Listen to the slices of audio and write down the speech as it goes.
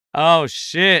Oh,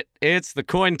 shit. It's the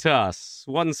coin toss.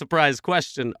 One surprise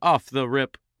question off the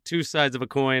rip. Two sides of a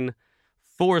coin.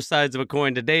 Four sides of a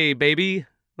coin today, baby.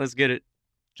 Let's get it.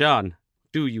 John,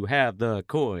 do you have the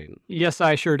coin? Yes,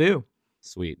 I sure do.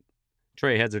 Sweet.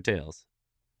 Trey, heads or tails?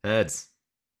 Heads.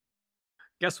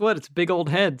 Guess what? It's big old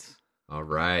heads. All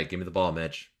right. Give me the ball,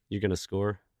 Mitch. You gonna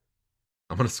score?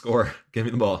 I'm going to score. Give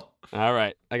me the ball. All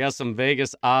right. I got some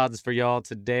Vegas odds for y'all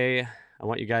today. I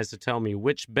want you guys to tell me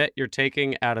which bet you're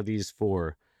taking out of these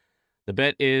four. The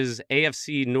bet is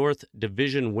AFC North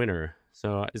Division winner.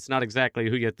 So it's not exactly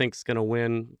who you think's going to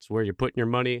win. It's where you're putting your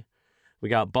money. We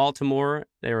got Baltimore.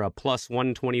 They're a plus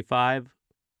 125.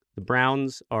 The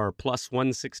Browns are plus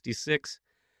 166.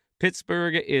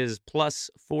 Pittsburgh is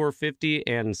plus 450.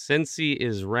 And Cincy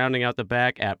is rounding out the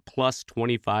back at plus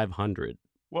 2,500.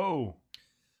 Whoa.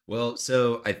 Well,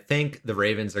 so I think the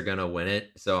Ravens are going to win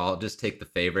it. So I'll just take the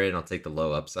favorite and I'll take the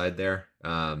low upside there.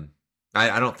 I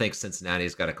don't think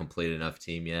Cincinnati's got a complete enough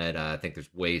team yet. I think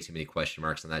there's way too many question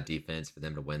marks on that defense for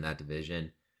them to win that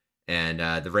division. And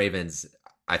the Ravens,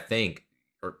 I think,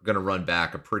 are going to run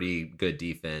back a pretty good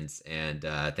defense. And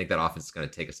I think that offense is going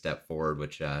to take a step forward,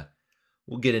 which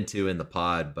we'll get into in the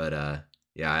pod. But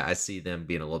yeah, I see them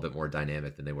being a little bit more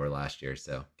dynamic than they were last year.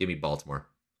 So give me Baltimore.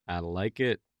 I like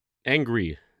it.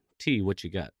 Angry T, what you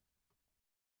got?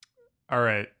 All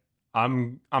right.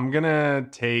 I'm gonna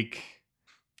take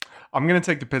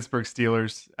the Pittsburgh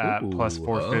Steelers at plus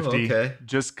 450. Okay.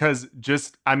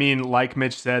 I mean, like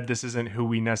Mitch said, this isn't who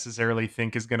we necessarily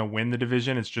think is gonna win the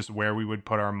division. It's just where we would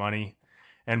put our money.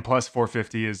 And plus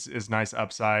 450 is nice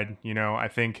upside. You know, I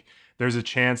think there's a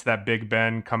chance that Big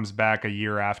Ben comes back a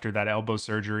year after that elbow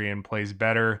surgery and plays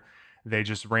better. They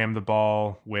just ram the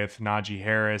ball with Najee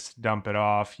Harris, dump it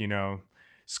off,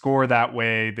 score that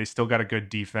way. They still got a good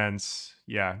defense.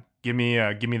 Yeah, give me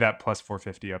that plus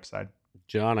 450 upside.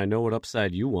 John, I know what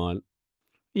upside you want.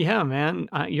 Yeah, man.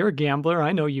 You're a gambler.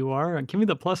 I know you are. Give me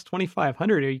the plus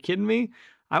 2,500. Are you kidding me?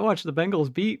 I watched the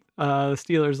Bengals beat the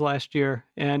Steelers last year,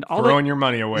 and throwing your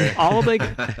money away. All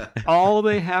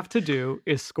they have to do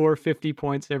is score 50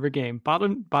 points every game.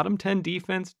 Bottom 10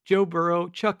 defense. Joe Burrow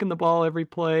chucking the ball every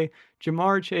play.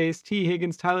 Jamar Chase, T.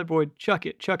 Higgins, Tyler Boyd, chuck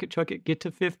it. Get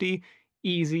to 50.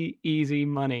 Easy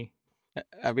money.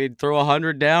 I mean, throw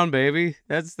 100 down, baby.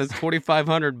 That's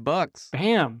 $2,500.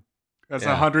 Bam. That's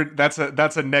 100. That's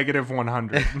a negative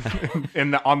 100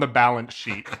 on the balance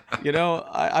sheet.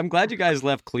 I'm glad you guys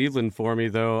left Cleveland for me,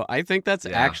 though. I think that's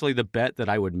actually the bet that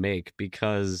I would make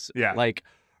because,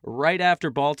 right after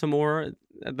Baltimore,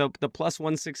 the plus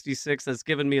 166 that's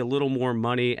given me a little more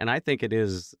money, and I think it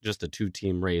is just a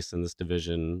two-team race in this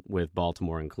division with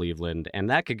Baltimore and Cleveland, and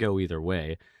that could go either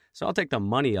way. So I'll take the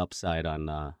money upside on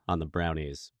the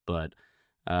Brownies, but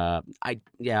I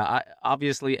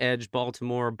obviously edge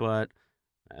Baltimore, but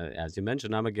as you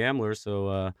mentioned, I'm a gambler, so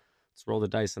let's roll the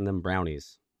dice on them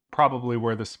Brownies. Probably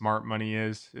where the smart money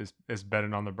is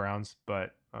betting on the Browns,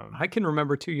 but I can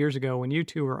remember 2 years ago when you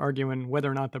two were arguing whether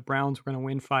or not the Browns were going to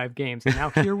win 5 games, and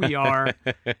now here we are.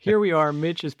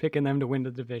 Mitch is picking them to win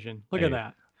the division. Look at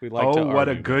that. We like to what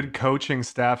argue. a good coaching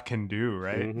staff can do,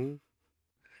 right? Mm-hmm.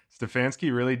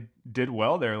 Stefanski really did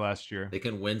well there last year. They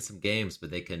can win some games,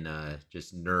 but they can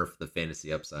just nerf the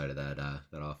fantasy upside of that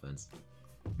offense.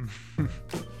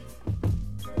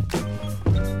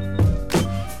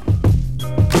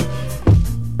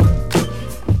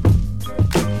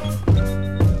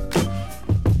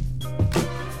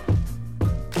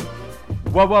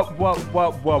 What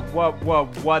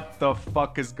the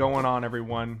fuck is going on,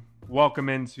 everyone? Welcome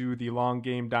into the Long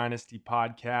Game Dynasty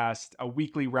podcast, a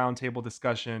weekly roundtable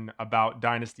discussion about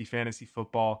Dynasty Fantasy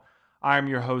Football. I'm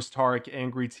your host, Tarek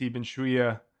Angry T.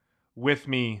 Benshuya. With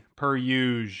me, per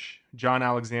usual, John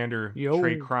Alexander,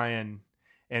 Trey Cryan,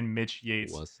 and Mitch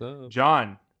Yates. What's up?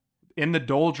 John, in the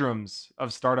doldrums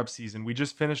of startup season, we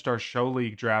just finished our show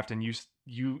league draft, and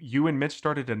you and Mitch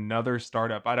started another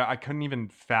startup. I couldn't even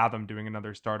fathom doing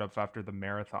another startup after the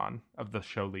marathon of the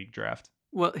show league draft.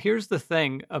 Well, here's the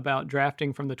thing about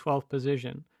drafting from the 12th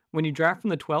position. When you draft from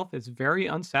the 12th, it's very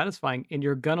unsatisfying and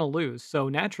you're going to lose. So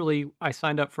naturally, I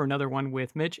signed up for another one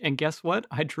with Mitch. And guess what?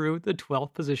 I drew the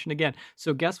 12th position again.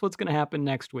 So guess what's going to happen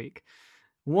next week?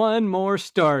 One more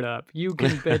startup. You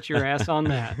can bet your ass on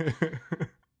that.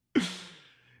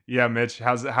 Yeah, Mitch,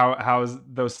 how's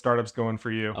those startups going for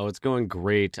you? Oh, it's going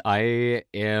great. I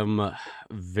am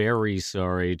very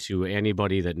sorry to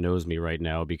anybody that knows me right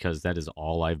now because that is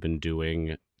all I've been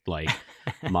doing. Like,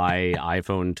 my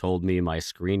iPhone told me my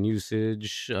screen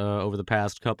usage over the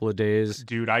past couple of days.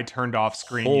 Dude, I turned off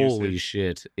screen usage. Holy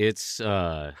shit. It's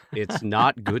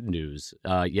not good news.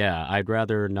 Yeah, I'd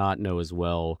rather not know as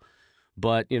well.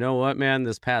 But you know what, man?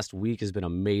 This past week has been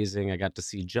amazing. I got to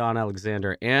see John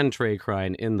Alexander and Trey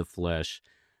Crine in the flesh.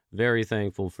 Very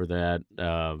thankful for that.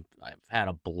 I've had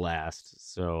a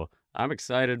blast. So I'm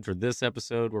excited for this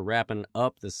episode. We're wrapping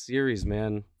up the series,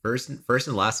 man. First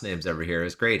and last names over here. It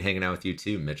was great hanging out with you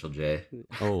too, Mitchell J.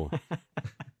 Oh,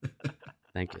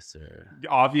 thank you, sir.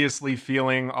 Obviously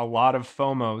feeling a lot of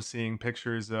FOMO seeing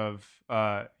pictures of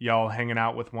y'all hanging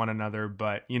out with one another,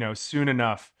 but soon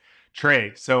enough.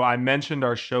 Trey, so I mentioned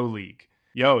our show league.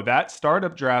 Yo, that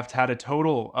startup draft had a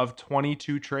total of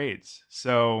 22 trades.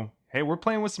 So, hey, we're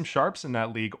playing with some sharps in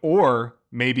that league, or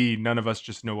maybe none of us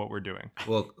just know what we're doing.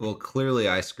 Well, clearly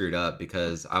I screwed up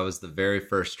because I was the very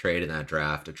first trade in that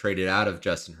draft. I traded out of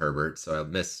Justin Herbert, so I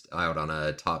missed out on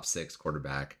a top 6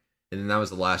 quarterback. And then that was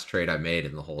the last trade I made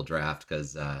in the whole draft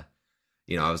because, I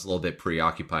was a little bit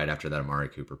preoccupied after that Amari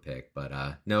Cooper pick. But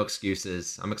no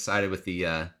excuses. I'm excited with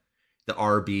the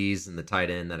RBs and the tight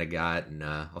end that I got, and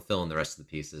I'll fill in the rest of the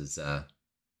pieces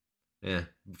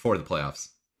before the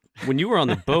playoffs. When you were on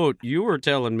the boat, you were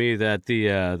telling me that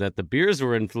the beers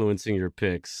were influencing your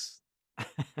picks.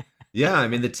 Yeah, I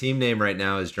mean, the team name right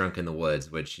now is Drunk in the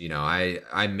Woods, which,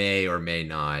 I may or may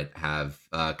not have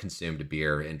consumed a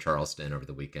beer in Charleston over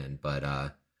the weekend. But,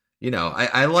 I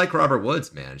like Robert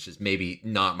Woods, man. It's just maybe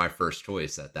not my first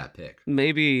choice at that pick.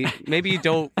 Maybe you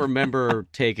don't remember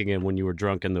taking him when you were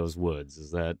drunk in those woods. Is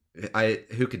that?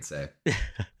 Who could say?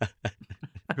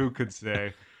 Who could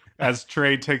say? As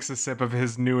Trey takes a sip of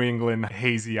his New England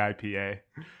hazy IPA.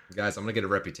 Guys, I'm going to get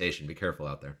a reputation. Be careful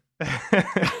out there.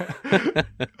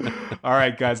 All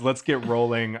right, guys, let's get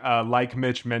rolling. Like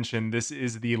Mitch mentioned, this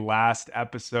is the last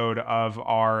episode of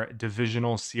our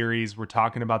divisional series. We're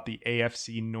talking about the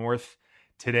AFC North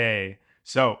today.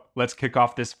 So let's kick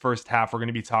off this first half. We're going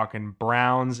to be talking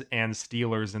Browns and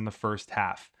Steelers in the first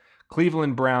half.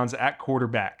 Cleveland Browns at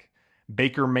quarterback.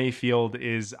 Baker Mayfield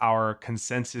is our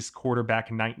consensus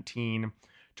quarterback 19,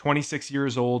 26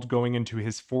 years old, going into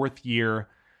his 4th year,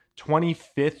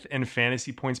 25th in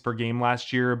fantasy points per game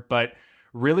last year, but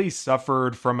really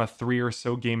suffered from a 3 or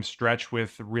so game stretch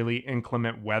with really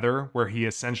inclement weather where he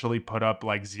essentially put up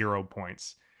like 0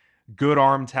 points. Good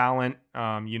arm talent,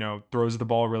 throws the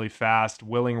ball really fast,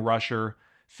 willing rusher,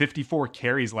 54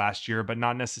 carries last year, but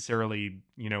not necessarily,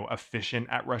 efficient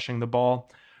at rushing the ball.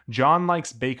 John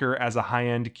likes Baker as a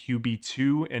high-end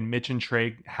QB2, and Mitch and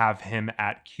Trey have him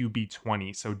at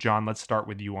QB20. So, John, let's start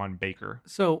with you on Baker.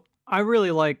 So, I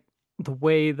really like the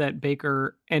way that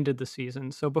Baker ended the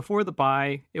season. So, before the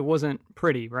bye, it wasn't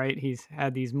pretty, right? He's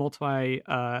had these games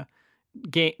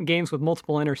with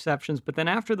multiple interceptions. But then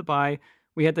after the bye,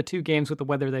 we had the 2 games with the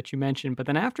weather that you mentioned. But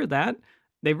then after that,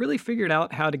 they really figured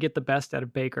out how to get the best out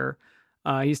of Baker.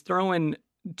 He's throwing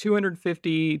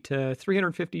 250 to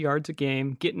 350 yards a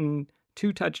game, getting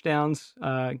 2 touchdowns,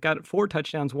 got 4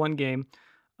 touchdowns one game.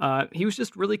 He was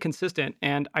just really consistent,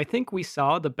 and I think we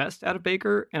saw the best out of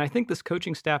Baker, and I think this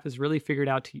coaching staff has really figured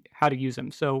out how to use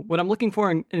him. So what I'm looking for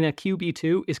in a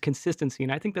QB2 is consistency,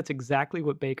 and I think that's exactly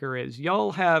what Baker is.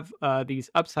 Y'all have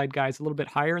these upside guys a little bit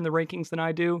higher in the rankings than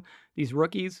I do, these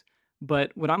rookies,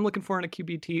 but what I'm looking for in a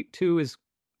QB2 is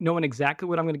knowing exactly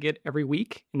what I'm going to get every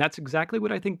week. And that's exactly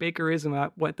what I think Baker is and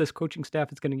what this coaching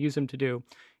staff is going to use him to do.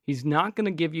 He's not going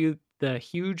to give you the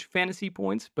huge fantasy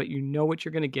points, but you know what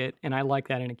you're going to get. And I like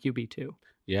that in a QB2.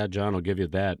 Yeah, John, I'll give you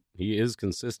that. He is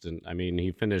consistent. I mean,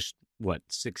 he finished,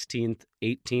 16th,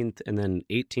 18th, and then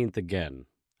 18th again.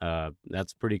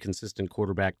 That's pretty consistent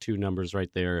quarterback 2 numbers right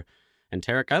there. And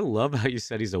Tarek, I love how you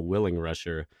said he's a willing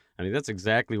rusher. I mean, that's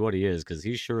exactly what he is, because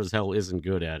he sure as hell isn't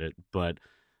good at it. But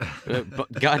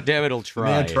God damn it, he'll try.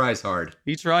 Man tries hard.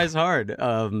 He tries hard.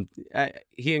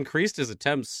 He increased his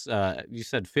attempts. You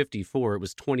said 54. It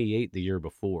was 28 the year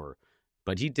before.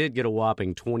 But he did get a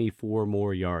whopping 24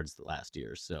 more yards last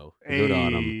year, so good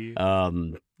on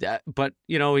him. But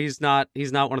he's not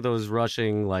one of those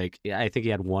rushing, like, I think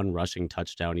he had 1 rushing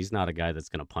touchdown. He's not a guy that's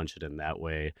going to punch it in that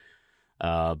way.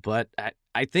 But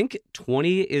I think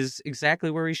 20 is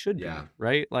exactly where he should be,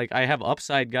 right? Like, I have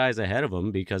upside guys ahead of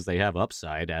him because they have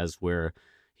upside, as where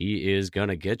he is going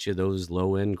to get you those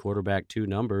low-end quarterback 2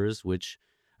 numbers, which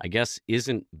I guess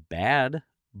isn't bad.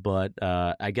 But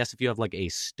I guess if you have like a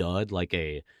stud, like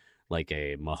a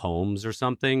Mahomes or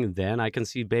something, then I can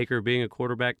see Baker being a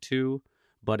quarterback 2.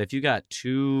 But if you got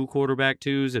 2 quarterback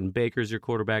 2s and Baker's your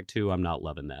quarterback 2, I'm not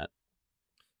loving that.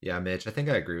 Yeah, Mitch, I think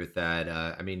I agree with that.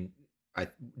 I mean, I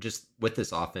just with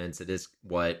this offense, it is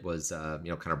what was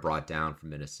kind of brought down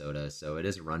from Minnesota. So it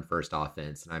is a run first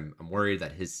offense, and I'm worried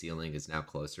that his ceiling is now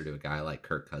closer to a guy like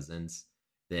Kirk Cousins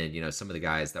than some of the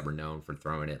guys that were known for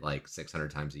throwing it like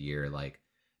 600 times a year, like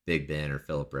Big Ben or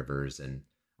Phillip Rivers. And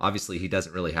obviously he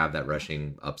doesn't really have that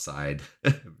rushing upside,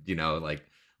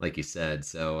 like you said.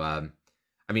 So,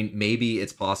 I mean, maybe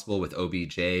it's possible with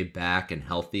OBJ back and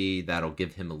healthy, that'll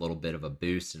give him a little bit of a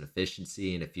boost in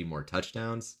efficiency and a few more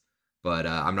touchdowns. But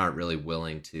I'm not really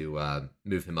willing to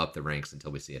move him up the ranks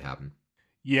until we see it happen.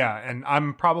 Yeah, and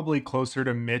I'm probably closer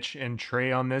to Mitch and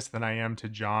Trey on this than I am to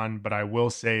John, but I will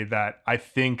say that I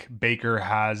think Baker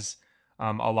has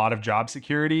a lot of job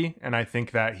security, and I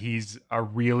think that he's a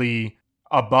really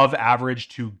above average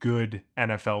to good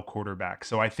NFL quarterback.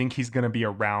 So I think he's going to be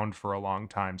around for a long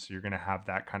time. So you're going to have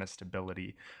that kind of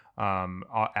stability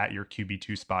at your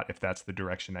QB2 spot if that's the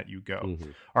direction that you go. Mm-hmm.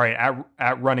 All right,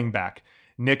 at running back,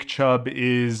 Nick Chubb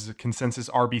is consensus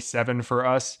RB7 for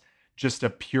us. Just a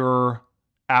pure,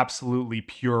 absolutely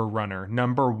pure runner.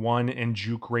 Number 1 in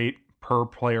juke rate per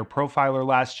player profiler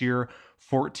last year,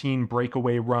 14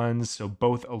 breakaway runs, so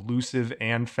both elusive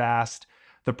and fast.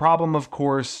 The problem, of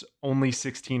course, only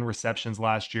 16 receptions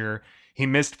last year. He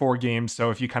missed 4 games,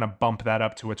 so if you kind of bump that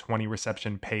up to a 20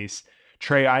 reception pace,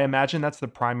 Trey, I imagine that's the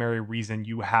primary reason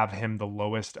you have him the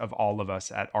lowest of all of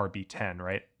us at RB10,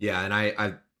 right? Yeah, and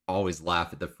I always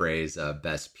laugh at the phrase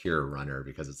best pure runner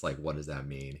because it's like, what does that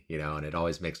mean? And it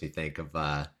always makes me think of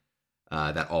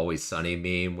that Always Sunny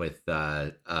meme with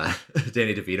Danny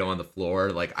DeVito on the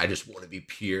floor. Like, I just want to be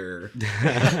pure.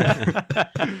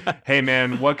 Hey,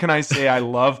 man, what can I say? I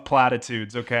love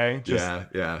platitudes, okay?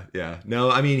 Yeah. No,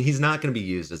 I mean, he's not going to be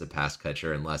used as a pass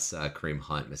catcher unless Kareem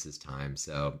Hunt misses time.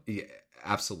 So,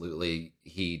 absolutely,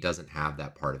 he doesn't have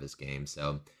that part of his game.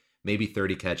 So, maybe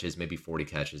 30 catches, maybe 40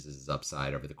 catches is his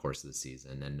upside over the course of the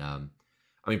season. And, I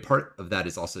mean, part of that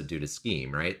is also due to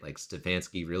scheme, right? Like,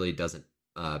 Stefanski really doesn't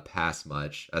pass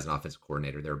much as an offensive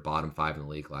coordinator. They were bottom 5 in the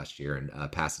league last year in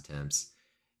pass attempts.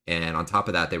 And on top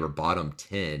of that, they were bottom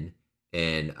 10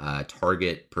 in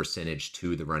target percentage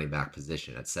to the running back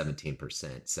position at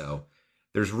 17%. So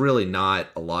there's really not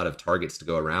a lot of targets to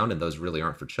go around, and those really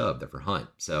aren't for Chubb. They're for Hunt.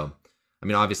 So, I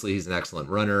mean, obviously he's an excellent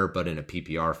runner, but in a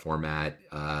PPR format,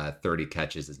 30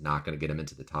 catches is not going to get him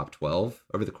into the top 12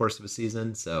 over the course of a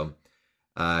season. So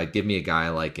give me a guy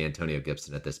like Antonio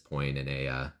Gibson at this point in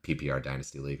a PPR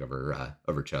dynasty league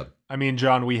over Chubb. I mean,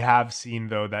 John, we have seen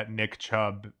though that Nick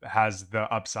Chubb has the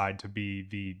upside to be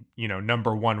the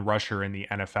number 1 rusher in the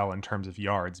NFL in terms of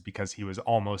yards because he was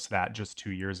almost that just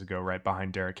 2 years ago, right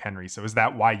behind Derrick Henry. So is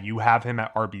that why you have him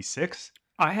at RB6?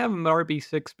 I have him at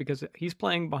RB6 because he's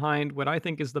playing behind what I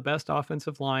think is the best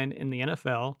offensive line in the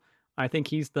NFL. I think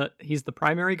he's the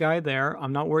primary guy there.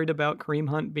 I'm not worried about Kareem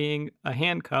Hunt being a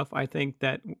handcuff. I think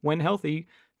that when healthy,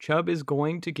 Chubb is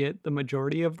going to get the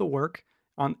majority of the work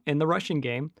in the rushing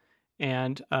game,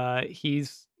 and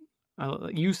he's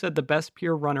you said the best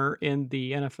pure runner in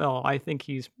the NFL. I think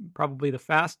he's probably the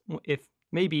fast, if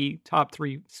maybe top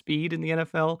 3 speed in the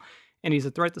NFL, and he's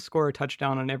a threat to score a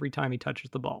touchdown on every time he touches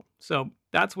the ball. So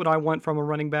that's what I want from a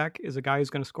running back, is a guy who's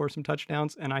going to score some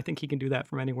touchdowns, and I think he can do that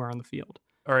from anywhere on the field.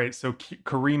 All right, so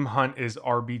Kareem Hunt is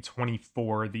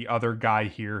RB24, the other guy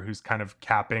here who's kind of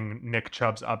capping Nick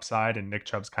Chubb's upside, and Nick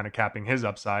Chubb's kind of capping his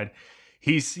upside.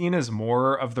 He's seen as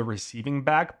more of the receiving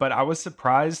back, but I was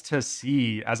surprised to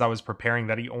see, as I was preparing,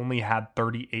 that he only had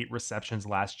 38 receptions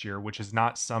last year, which is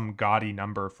not some gaudy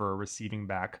number for a receiving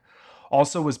back.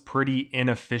 Also was pretty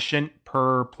inefficient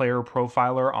per player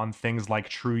profiler on things like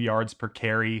true yards per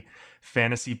carry,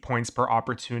 fantasy points per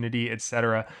opportunity,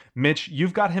 etc. Mitch,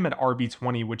 you've got him at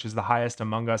RB20, which is the highest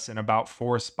among us and about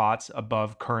 4 spots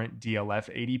above current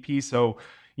DLF ADP. So,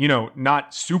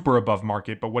 not super above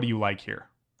market, but what do you like here?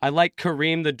 I like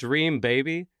Kareem the Dream,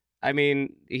 baby. I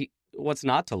mean, what's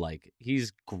not to like?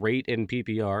 He's great in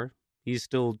PPR. He's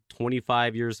still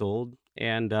 25 years old,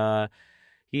 and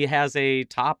he has a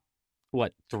top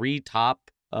 3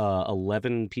 top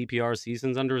 11 PPR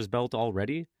seasons under his belt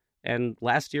already. And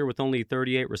last year, with only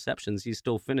 38 receptions, he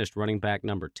still finished running back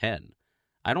number 10.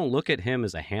 I don't look at him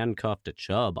as a handcuff to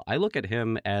Chubb. I look at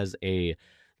him as a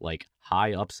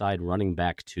high upside running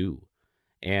back too.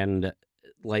 And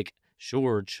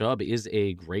sure, Chubb is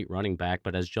a great running back,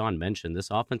 but as John mentioned, this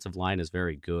offensive line is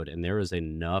very good, and there is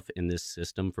enough in this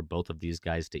system for both of these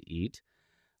guys to eat.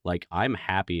 I'm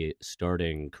happy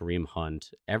starting Kareem Hunt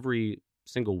every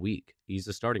single week. He's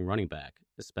a starting running back,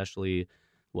 especially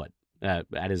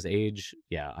at his age.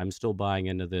 Yeah, I'm still buying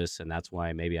into this, and that's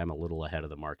why maybe I'm a little ahead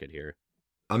of the market here.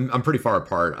 I'm pretty far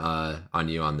apart on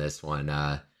you on this one.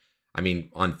 I mean,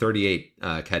 on 38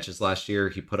 catches last year,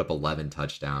 he put up 11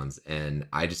 touchdowns, and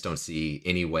I just don't see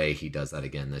any way he does that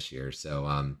again this year.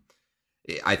 So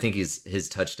I think his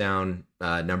touchdown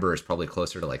number is probably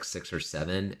closer to 6 or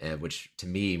 7, which to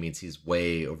me means he's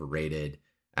way overrated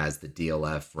as the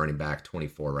DLF running back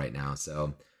 24 right now.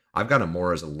 So I've got him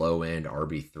more as a low end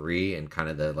RB3 and kind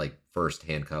of the like first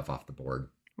handcuff off the board.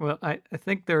 Well, I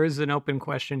think there is an open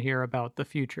question here about the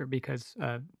future because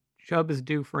Chubb is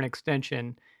due for an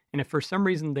extension. And if for some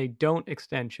reason they don't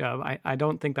extend Chubb, I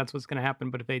don't think that's what's going to happen.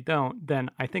 But if they don't,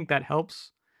 then I think that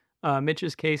helps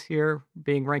Mitch's case here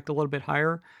being ranked a little bit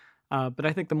higher. But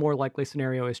I think the more likely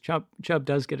scenario is Chubb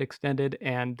does get extended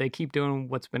and they keep doing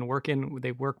what's been working.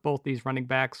 They work both these running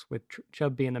backs with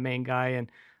Chubb being the main guy and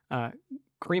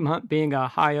Kareem Hunt being a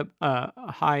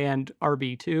high end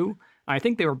RB2. I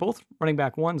think they were both running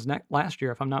back ones last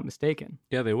year, if I'm not mistaken.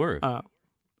 Yeah, they were.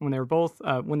 When they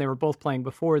were both playing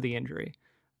before the injury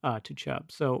to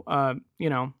Chubb. So I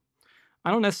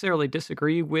don't necessarily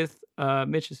disagree with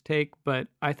Mitch's take, but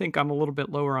I think I'm a little bit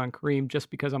lower on Kareem just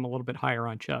because I'm a little bit higher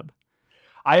on Chubb.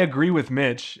 I agree with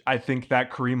Mitch. I think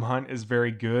that Kareem Hunt is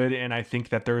very good, and I think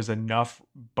that there's enough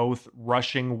both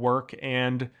rushing work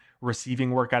and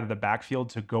receiving work out of the backfield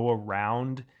to go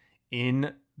around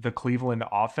in the Cleveland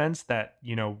offense that,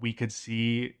 we could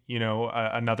see,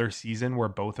 another season where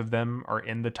both of them are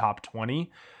in the top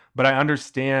 20. But I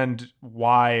understand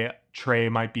why Trey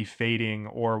might be fading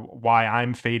or why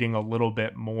I'm fading a little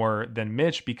bit more than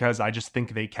Mitch, because I just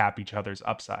think they cap each other's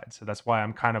upside. So that's why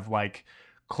I'm kind of like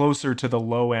closer to the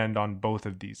low end on both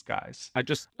of these guys. I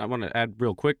want to add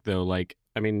real quick though,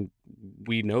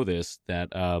 we know this, that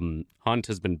Hunt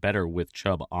has been better with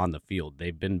Chubb on the field.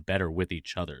 They've been better with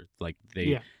each other.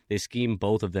 They scheme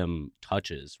both of them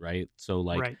touches, right? So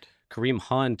right. Kareem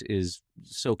Hunt is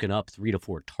soaking up 3 to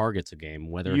 4 targets a game.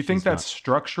 Whether you think that's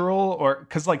structural, or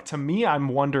because to me, I'm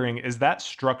wondering, is that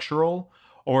structural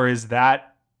or is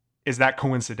that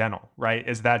coincidental? Right?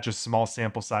 Is that just small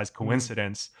sample size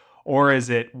coincidence? Or is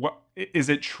it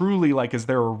truly is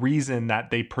there a reason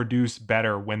that they produce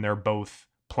better when they're both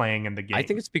playing in the game? I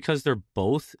think it's because they're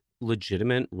both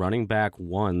legitimate running back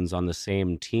ones on the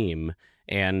same team.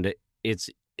 And it's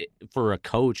for a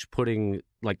coach putting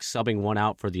subbing one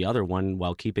out for the other one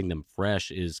while keeping them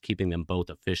fresh is keeping them both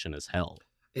efficient as hell.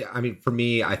 Yeah, I mean, for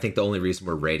me, I think the only reason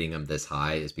we're rating him this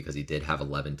high is because he did have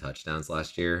 11 touchdowns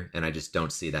last year, and I just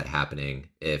don't see that happening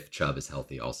if Chubb is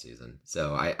healthy all season.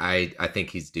 So I think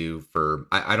he's due for,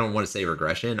 I don't want to say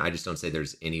regression, I just don't say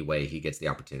there's any way he gets the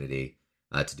opportunity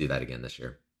to do that again this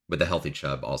year with a healthy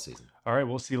Chubb all season. All right,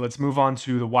 we'll see. Let's move on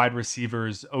to the wide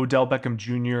receivers. Odell Beckham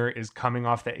Jr. is coming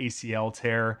off the ACL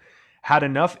tear. Had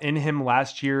enough in him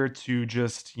last year to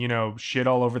just, shit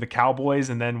all over the Cowboys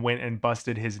and then went and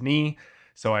busted his knee.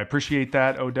 So I appreciate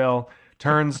that. Odell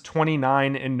turns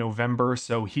 29 in November,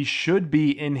 so he should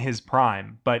be in his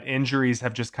prime, but injuries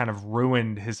have just kind of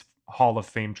ruined his Hall of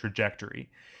Fame trajectory.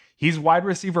 He's wide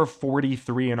receiver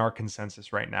 43 in our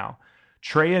consensus right now.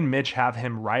 Trey and Mitch have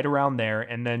him right around there,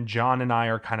 and then John and I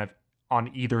are kind of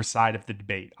on either side of the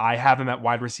debate. I have him at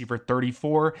wide receiver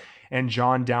 34 and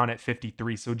John down at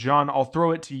 53. So John, I'll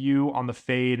throw it to you on the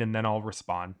fade and then I'll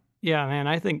respond. Yeah, man,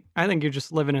 I think you're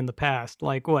just living in the past.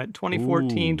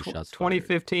 2014,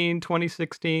 2015,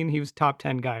 2016, he was top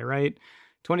 10 guy, right?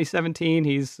 2017,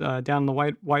 he's down the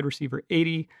wide receiver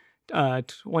 80.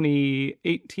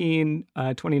 2018,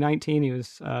 2019, he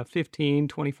was 15,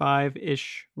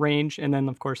 25-ish range. And then,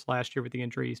 of course, last year with the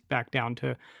injuries, back down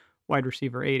to wide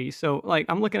receiver 80. So,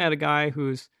 I'm looking at a guy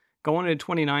who's going into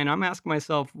 29. I'm asking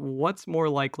myself, what's more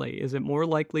likely? Is it more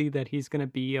likely that he's going to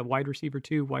be a wide receiver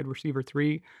 2, wide receiver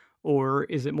 3? Or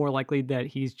is it more likely that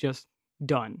he's just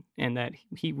done and that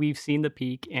we've seen the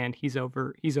peak and he's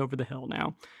over the hill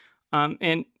now?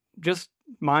 And just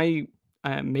my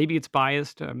maybe it's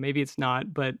biased, maybe it's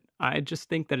not, but I just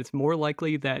think that it's more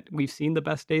likely that we've seen the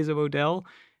best days of Odell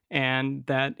and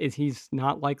that he's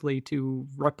not likely to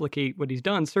replicate what he's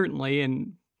done, certainly,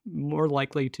 and more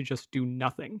likely to just do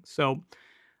nothing. So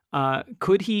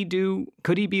could he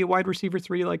be a wide receiver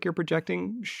 3 like you're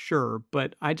projecting? Sure,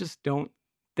 but I just don't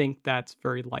think that's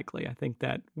very likely. I think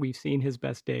that we've seen his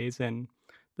best days and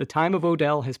the time of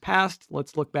Odell has passed.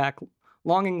 Let's look back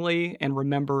longingly and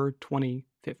remember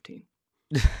 2015.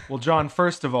 Well, John,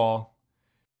 first of all,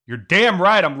 you're damn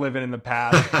right I'm living in the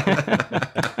past.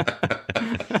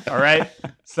 All right.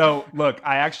 So look,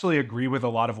 I actually agree with a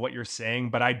lot of what you're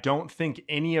saying, but I don't think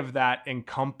any of that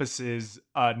encompasses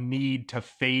a need to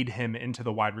fade him into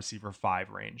the wide receiver 5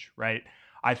 range, right?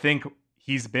 I think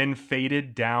he's been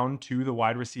faded down to the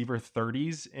wide receiver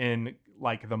 30s in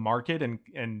the market and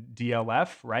DLF,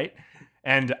 right?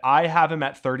 And I have him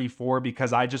at 34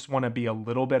 because I just want to be a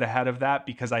little bit ahead of that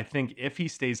because I think if he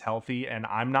stays healthy, and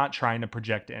I'm not trying to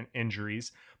project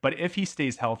injuries, But if he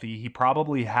stays healthy, he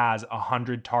probably has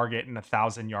 100 target and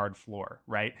 1,000-yard floor,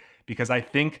 right? Because I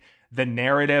think the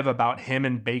narrative about him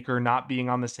and Baker not being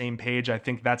on the same page, I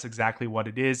think that's exactly what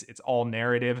it is. It's all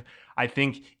narrative. I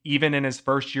think even in his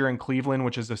first year in Cleveland,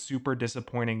 which is a super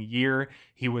disappointing year,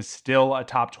 he was still a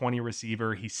top 20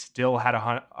 receiver. He still had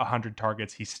 100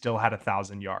 targets. He still had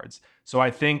 1,000 yards. So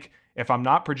I think if I'm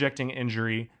not projecting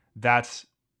injury, that's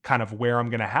kind of where I'm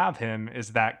going to have him,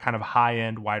 is that kind of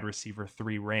high-end wide receiver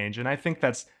 3 range. And I think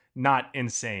that's not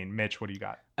insane. Mitch, what do you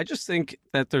got? I just think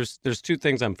that there's two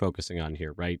things I'm focusing on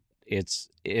here, right?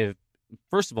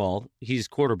 First of all, he's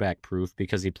quarterback proof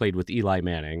because he played with Eli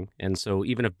Manning. And so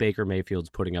even if Baker Mayfield's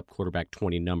putting up quarterback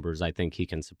 20 numbers, I think he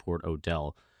can support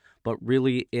Odell. But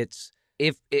really it's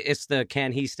the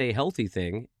can he stay healthy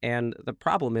thing. And the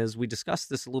problem is, we discussed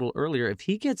this a little earlier, if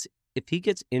he gets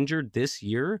injured this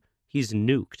year, he's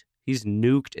nuked. He's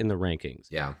nuked in the rankings.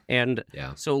 Yeah. And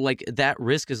so like that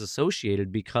risk is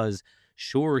associated because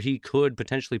sure, he could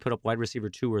potentially put up wide receiver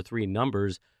 2 or 3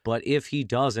 numbers, but if he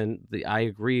doesn't, I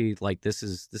agree, like this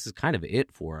is kind of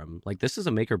it for him. Like this is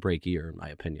a make or break year, in my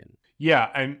opinion. Yeah,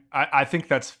 and I think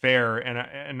that's fair,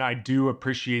 and I do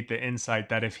appreciate the insight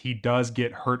that if he does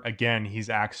get hurt again, he's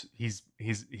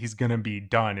gonna be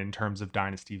done in terms of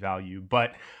dynasty value.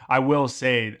 But I will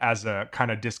say, as a kind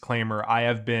of disclaimer, I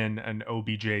have been an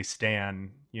OBJ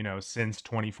stan, since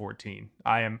 2014.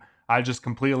 I just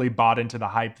completely bought into the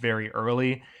hype very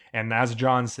early. And as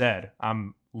John said,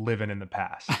 I'm living in the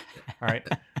past. All right.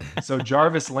 So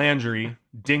Jarvis Landry,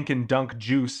 dink and dunk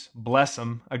juice, bless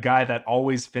him, a guy that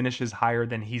always finishes higher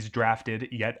than he's drafted,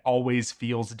 yet always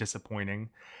feels disappointing.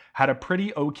 Had a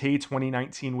pretty okay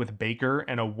 2019 with Baker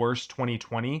and a worse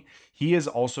 2020. He is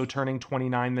also turning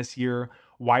 29 this year.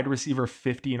 Wide receiver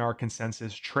 50 in our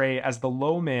consensus. Trey, as the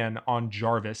low man on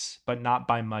Jarvis, but not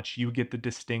by much, you get the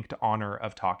distinct honor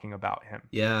of talking about him.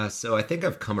 Yeah, so I think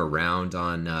I've come around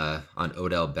on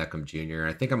Odell Beckham Jr.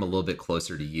 I think I'm a little bit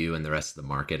closer to you and the rest of the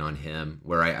market on him,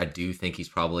 where I do think he's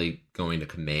probably going to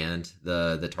command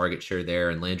the target share there,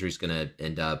 and Landry's going to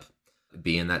end up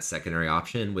being that secondary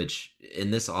option, which in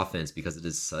this offense, because it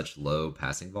is such low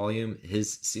passing volume,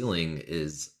 his ceiling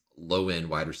is low-end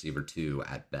wide receiver 2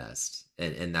 at best,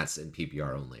 and that's in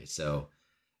PPR only. So,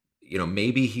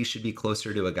 maybe he should be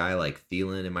closer to a guy like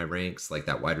Thielen in my ranks, like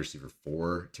that wide receiver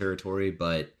 4 territory,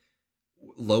 but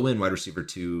low-end wide receiver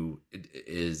 2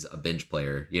 is a bench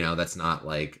player. That's not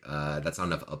like that's not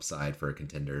enough upside for a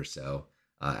contender. So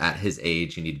at his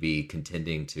age, you need to be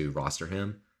contending to roster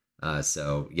him.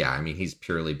 So yeah, I mean, he's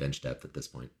purely bench depth at this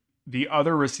point. The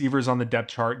other receivers on the depth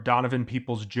chart, Donovan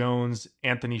Peoples-Jones,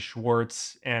 Anthony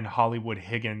Schwartz, and Hollywood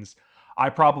Higgins. I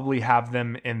probably have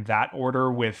them in that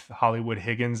order, with Hollywood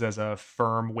Higgins as a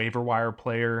firm waiver wire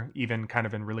player, even kind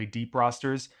of in really deep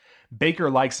rosters. Baker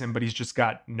likes him, but he's just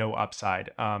got no upside.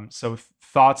 So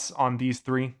thoughts on these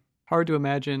 3? Hard to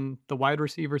imagine the wide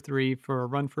receiver 3 for a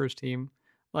run-first team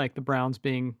like the Browns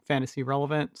being fantasy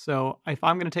relevant. So if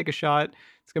I'm going to take a shot,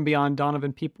 it's going to be on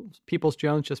Donovan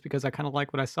Peoples-Jones, just because I kind of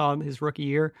like what I saw in his rookie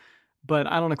year. But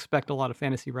I don't expect a lot of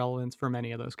fantasy relevance from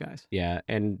any of those guys. Yeah,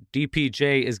 and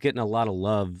DPJ is getting a lot of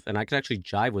love, and I could actually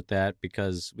jive with that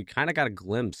because we kind of got a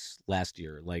glimpse last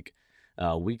year. Like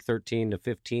week 13 to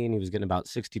 15, he was getting about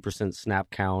 60% snap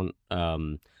count,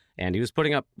 and he was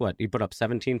putting up, he put up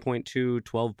 17.2,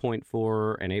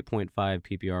 12.4, and 8.5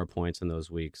 PPR points in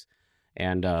those weeks.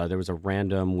 And there was a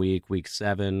random week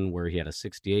 7, where he had a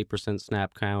 68%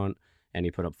 snap count, and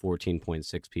he put up 14.6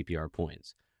 PPR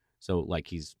points. So, like,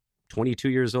 he's 22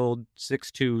 years old,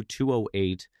 6'2",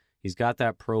 208. He's got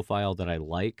that profile that I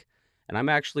like, and I'm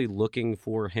actually looking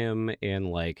for him in,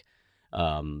 like,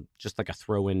 just like a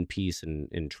throw-in piece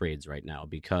in trades right now,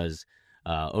 because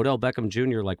Odell Beckham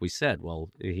Jr., like we said, well,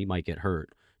 he might get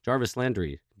hurt. Jarvis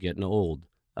Landry, getting old.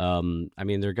 I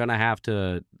mean, they're going to have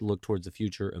to look towards the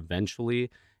future eventually.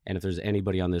 And if there's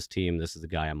anybody on this team, this is the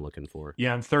guy I'm looking for.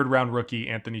 Yeah, and 3rd-round rookie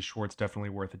Anthony Schwartz, definitely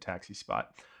worth a taxi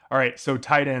spot. All right, so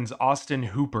tight ends. Austin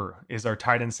Hooper is our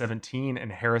tight end 17,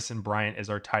 and Harrison Bryant is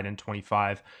our tight end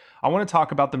 25. I want to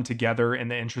talk about them together in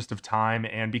the interest of time,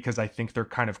 and because I think they're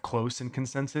kind of close in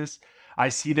consensus. I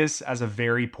see this as a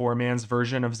very poor man's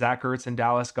version of Zach Ertz and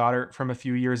Dallas Goedert from a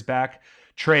few years back.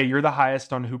 Trey, you're the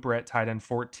highest on Hooper at tight end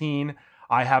 14.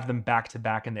 I have them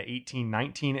back-to-back in the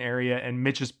 18-19 area, and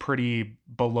Mitch is pretty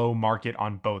below market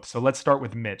on both. So let's start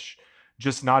with Mitch.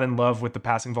 Just not in love with the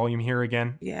passing volume here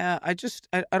again? Yeah, I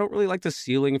don't really like the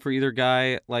ceiling for either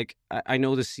guy. Like, I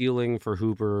know the ceiling for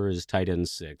Hooper is tight end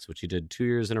 6, which he did 2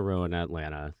 years in a row in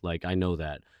Atlanta. Like, I know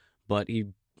that. But he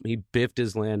biffed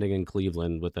his landing in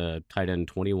Cleveland with a tight end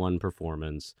 21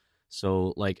 performance.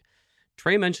 So, like,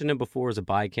 Trey mentioned him before as a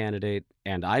buy candidate,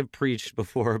 and I've preached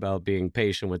before about being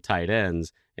patient with tight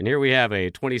ends. And here we have a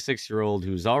 26-year-old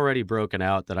who's already broken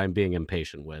out that I'm being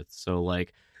impatient with. So,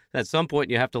 like, at some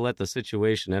point, you have to let the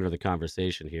situation enter the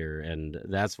conversation here, and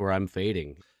that's where I'm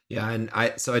fading. Yeah, and I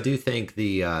do think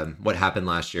the what happened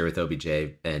last year with OBJ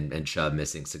and Chubb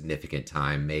missing significant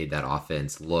time made that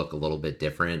offense look a little bit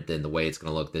different than the way it's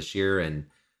going to look this year. And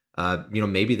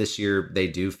maybe this year they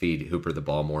do feed Hooper the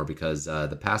ball more because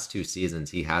the past 2 seasons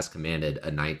he has commanded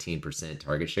a 19%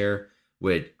 target share,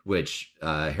 which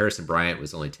Harrison Bryant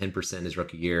was only 10% his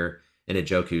rookie year, and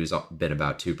Njoku's been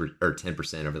about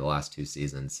 10% over the last 2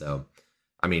 seasons. So,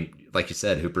 I mean, like you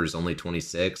said, Hooper's only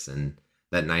 26, and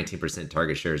that 19%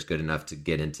 target share is good enough to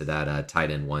get into that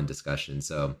tight end 1 discussion.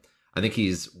 So I think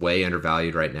he's way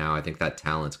undervalued right now. I think that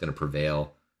talent's going to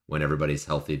prevail when everybody's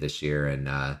healthy this year, and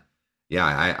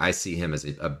I see him as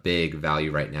a big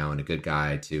value right now and a good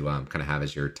guy to kind of have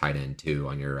as your tight end 2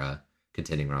 on your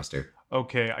contending roster.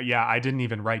 Okay, yeah, I didn't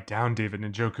even write down David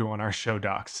Njoku on our show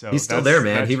docs. So he's still there,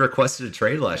 man. He requested a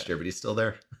trade last year, but he's still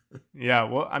there. Yeah,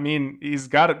 well, I mean, he's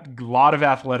got a lot of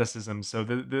athleticism. So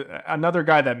another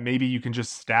guy that maybe you can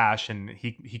just stash, and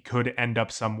he could end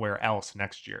up somewhere else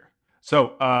next year.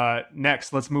 So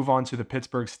next, let's move on to the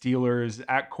Pittsburgh Steelers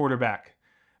at quarterback.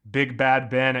 Big Bad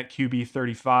Ben at QB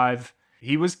 35.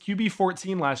 He was QB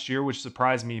 14 last year, which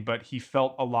surprised me, but he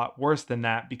felt a lot worse than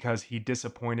that because he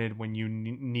disappointed when you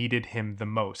needed him the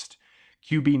most.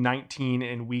 QB 19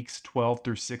 in weeks 12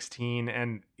 through 16,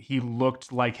 and he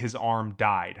looked like his arm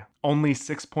died. Only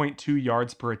 6.2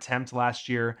 yards per attempt last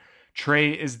year.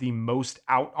 Trey is the most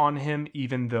out on him,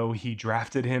 even though he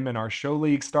drafted him in our show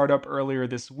league startup earlier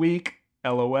this week.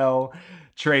 LOL.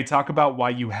 Trey, talk about why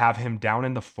you have him down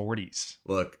in the 40s.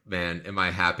 Look, man, am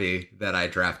I happy that I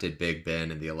drafted Big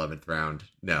Ben in the 11th round?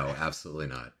 No, absolutely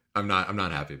not. I'm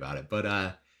not happy about it.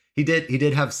 But he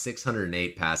did have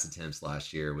 608 pass attempts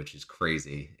last year, which is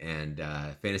crazy. And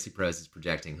Fantasy Pros is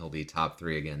projecting he'll be top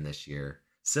 3 again this year.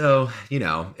 So,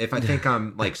 if I think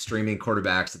I'm like streaming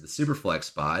quarterbacks at the Superflex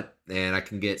spot and I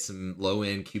can get some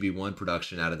low-end QB1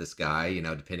 production out of this guy,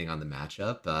 depending on the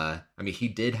matchup. I mean, he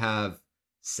did have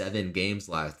 7 games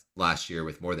last year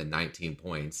with more than 19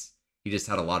 points. He just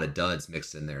had a lot of duds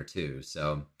mixed in there too.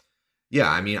 So, yeah,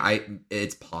 I mean,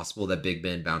 it's possible that Big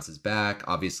Ben bounces back.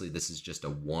 Obviously, this is just a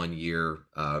 1-year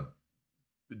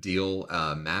deal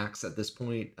max at this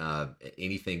point.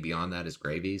 Anything beyond that is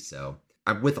gravy. So,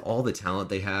 with all the talent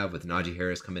they have, with Najee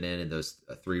Harris coming in and those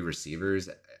 3 receivers,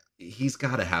 he's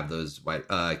got to have those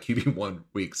QB1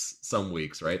 weeks, some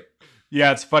weeks, right?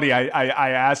 Yeah, it's funny. I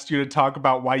asked you to talk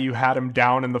about why you had him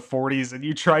down in the 40s, and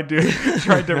you tried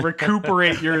to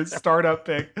recuperate your startup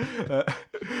pick.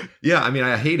 Yeah, I mean,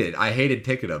 I hated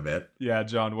picking him, man. Yeah,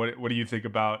 John, what do you think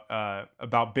about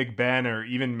Big Ben or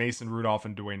even Mason Rudolph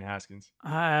and Dwayne Haskins?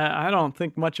 I don't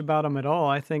think much about them at all.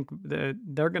 I think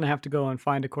they're going to have to go and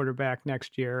find a quarterback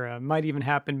next year. Might even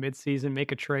happen midseason,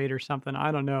 make a trade or something.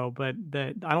 I don't know, but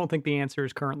I don't think the answer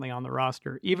is currently on the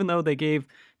roster. Even though they gave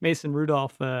Mason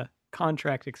Rudolph a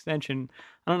contract extension,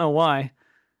 I don't know why.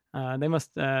 They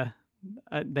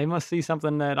must see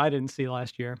something that I didn't see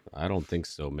last year. I don't think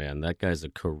so, man. That guy's a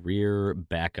career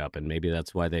backup, and maybe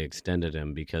that's why they extended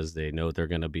him, because they know they're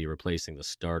going to be replacing the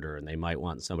starter, and they might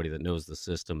want somebody that knows the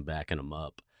system backing him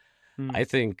up. I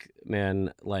think,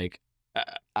 man,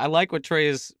 I like what Trey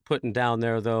is putting down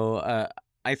there, though.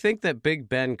 I think that Big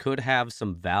Ben could have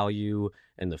some value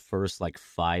in the first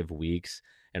 5 weeks.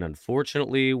 And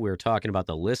unfortunately, we're talking about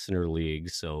the listener league,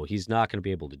 so he's not going to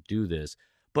be able to do this.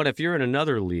 But if you're in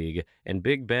another league and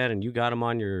Big Ben and you got him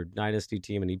on your dynasty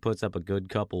team and he puts up a good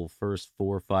couple first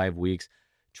 4 or 5 weeks,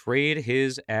 trade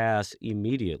his ass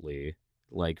immediately,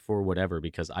 for whatever,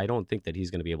 because I don't think that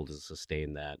he's going to be able to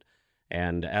sustain that.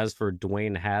 And as for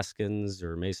Dwayne Haskins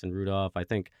or Mason Rudolph, I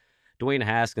think Dwayne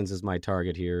Haskins is my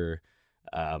target here.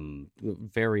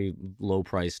 Very low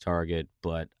price target,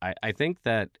 but I think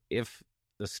that if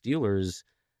the Steelers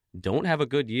don't have a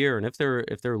good year, and if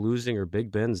they're losing or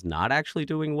Big Ben's not actually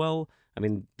doing well, I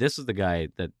mean, this is the guy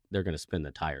that they're going to spin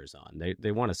the tires on.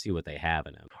 They want to see what they have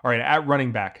in him. All right, at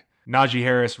running back, Najee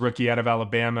Harris, rookie out of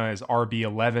Alabama, is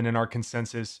RB11 in our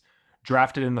consensus.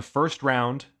 Drafted in the first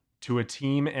round to a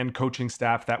team and coaching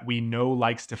staff that we know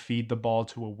likes to feed the ball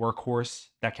to a workhorse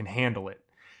that can handle it.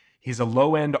 He's a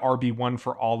low-end RB1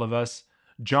 for all of us.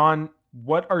 John,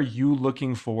 what are you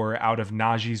looking for out of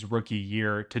Najee's rookie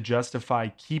year to justify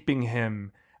keeping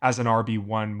him as an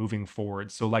RB1 moving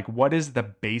forward? So, what is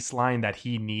the baseline that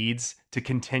he needs to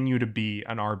continue to be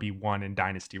an RB1 in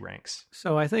dynasty ranks?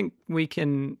 So I think we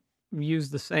can use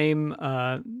the same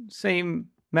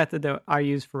method that I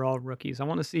use for all rookies. I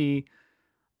want to see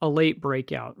a late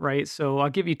breakout, right? So I'll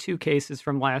give you two cases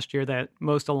from last year that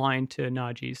most align to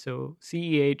Najee. So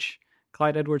CEH,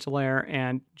 Clyde Edwards-Helaire,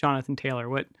 and Jonathan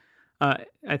Taylor.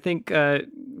 I think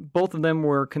both of them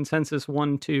were consensus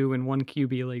 1-2 and 1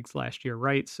 QB leagues last year,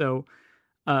 right? So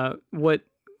what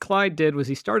Clyde did was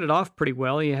he started off pretty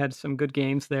well. He had some good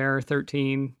games there,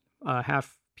 13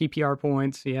 half PPR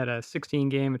points. He had a 16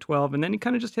 game, a 12, and then he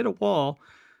kind of just hit a wall.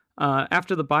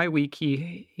 After the bye week,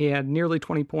 he had nearly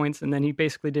 20 points, and then he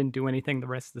basically didn't do anything the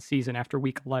rest of the season after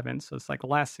week 11. So it's like the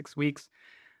last 6 weeks,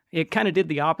 it kind of did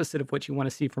the opposite of what you want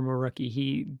to see from a rookie.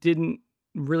 He didn't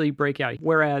really break out.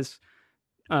 Whereas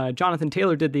Jonathan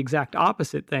Taylor did the exact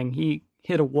opposite thing. He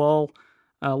hit a wall,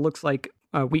 looks like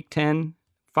week 10,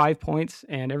 5 points,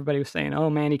 and everybody was saying, oh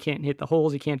man, he can't hit the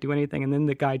holes, he can't do anything. And then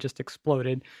the guy just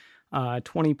exploded.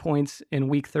 20 points in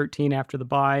week 13 after the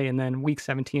bye, and then week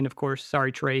 17, of course,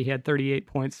 sorry, Trey, he had 38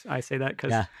 points. I say that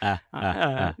because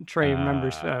Trey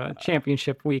remembers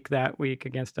championship week that week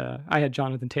against, I had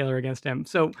Jonathan Taylor against him.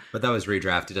 So, but that was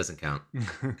redraft. It doesn't count.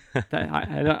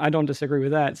 I don't disagree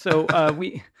with that. So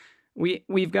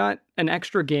we've got an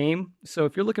extra game. So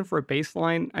if you're looking for a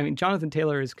baseline, I mean, Jonathan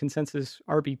Taylor is consensus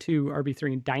RB2,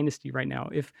 RB3 in Dynasty right now.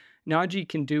 If Najee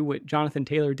can do what Jonathan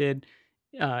Taylor did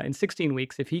in 16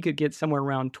 weeks, if he could get somewhere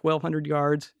around 1,200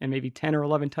 yards and maybe 10 or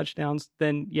 11 touchdowns,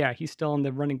 then yeah, he's still in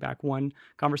the running back one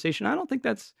conversation. I don't think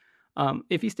that's,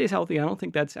 if he stays healthy, I don't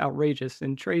think that's outrageous.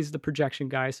 And Trey's the projection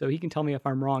guy, so he can tell me if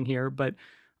I'm wrong here, but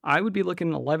I would be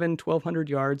looking 11, 1,200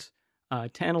 yards,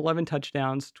 10, 11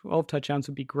 touchdowns, 12 touchdowns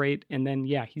would be great. And then,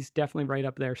 yeah, he's definitely right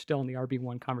up there still in the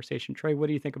RB1 conversation. Trey, what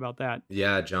do you think about that?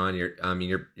 Yeah, John, you're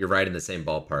right in the same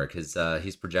ballpark.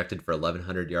 He's projected for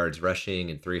 1,100 yards rushing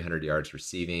and 300 yards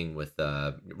receiving with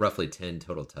roughly 10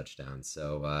 total touchdowns.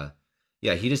 So,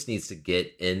 yeah, he just needs to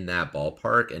get in that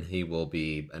ballpark, and he will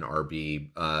be an RB,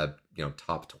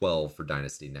 top 12 for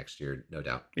Dynasty next year, no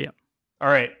doubt. Yeah. All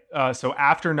right, so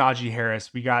after Najee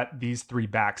Harris, we got these three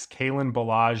backs, Kalen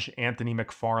Ballage, Anthony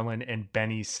McFarland, and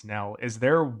Benny Snell. Is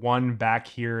there one back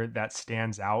here that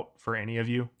stands out for any of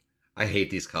you? I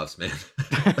hate these cuffs, man.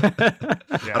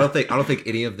 Yeah. I don't think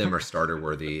any of them are starter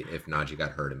worthy if Najee got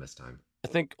hurt and missed time. I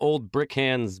think old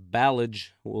Brickhands Ballage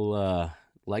will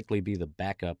likely be the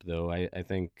backup, though. I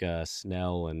think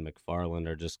Snell and McFarland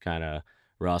are just kind of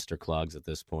roster clogs at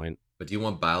this point. But do you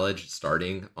want Ballage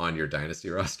starting on your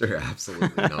dynasty roster?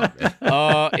 Absolutely not, man.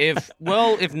 If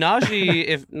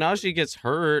Najee gets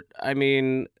hurt, I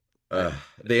mean,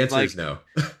 the answer is no.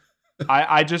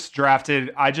 I just drafted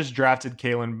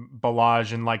Kalen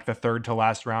Ballage in like the third to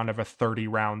last round of a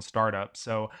 30-round startup.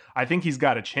 So I think he's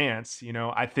got a chance.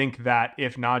 I think that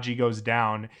if Najee goes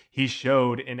down, he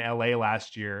showed in LA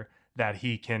last year that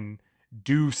he can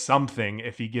do something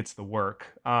if he gets the work.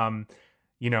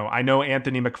 I know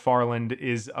Anthony McFarland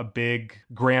is a big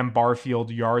Graham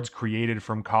Barfield yards created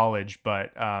from college,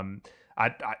 but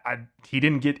he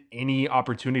didn't get any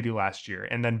opportunity last year.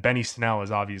 And then Benny Snell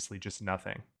is obviously just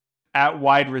nothing. At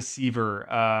wide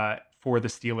receiver for the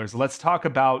Steelers, let's talk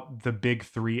about the big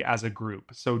three as a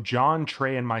group. So John,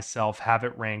 Trey, and myself have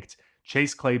it ranked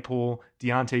Chase Claypool,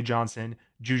 Deontay Johnson,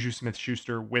 Juju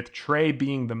Smith-Schuster, with Trey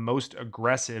being the most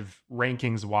aggressive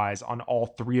rankings-wise on all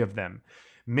three of them.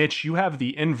 Mitch, you have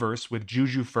the inverse with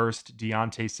Juju first,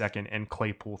 Deontay second, and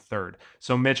Claypool third.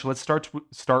 So, Mitch, let's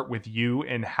start with you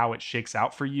and how it shakes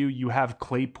out for you. You have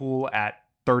Claypool at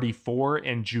 34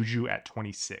 and Juju at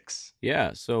 26.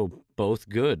 Yeah, so both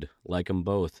good. Like them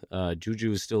both.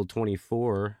 Juju is still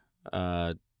 24,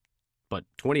 but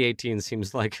 2018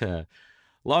 seems like a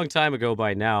long time ago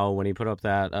by now when he put up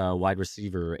that wide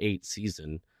receiver 8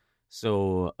 season.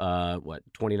 So,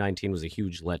 2019 was a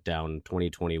huge letdown.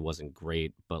 2020 wasn't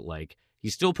great, but he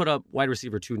still put up wide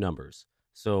receiver 2 numbers.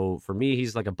 So for me,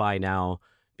 he's like a buy now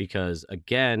because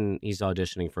again, he's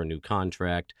auditioning for a new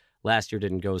contract. Last year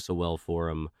didn't go so well for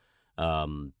him.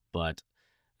 But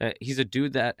he's a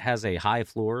dude that has a high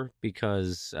floor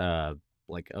because, of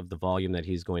the volume that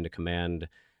he's going to command.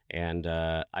 And,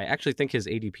 I actually think his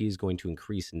ADP is going to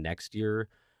increase next year.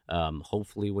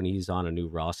 Hopefully when he's on a new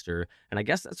roster. And I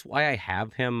guess that's why I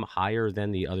have him higher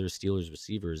than the other Steelers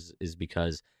receivers is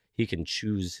because he can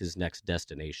choose his next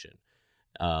destination.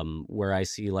 Where I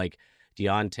see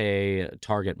Deontay,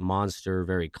 target monster,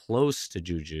 very close to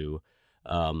Juju.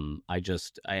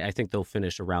 I think they'll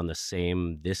finish around the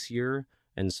same this year.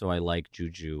 And so I like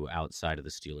Juju outside of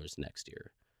the Steelers next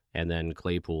year. And then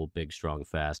Claypool, big, strong,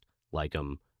 fast, like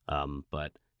him.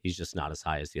 But he's just not as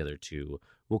high as the other two.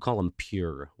 We'll call them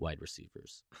pure wide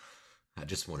receivers. I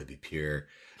just want to be pure.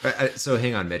 So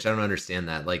hang on, Mitch. I don't understand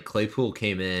that. Claypool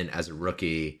came in as a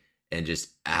rookie and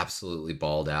just absolutely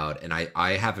balled out. And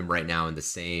I have him right now in the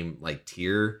same like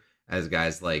tier as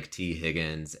guys like T.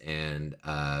 Higgins and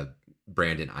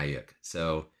Brandon Ayuk.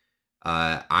 So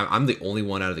I'm the only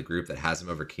one out of the group that has him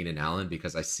over Keenan Allen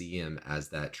because I see him as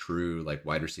that true like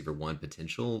wide receiver one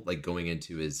potential, like going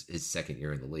into his second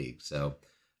year in the league. So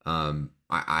I'm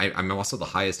also the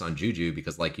highest on Juju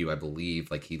because like you, I believe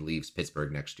like he leaves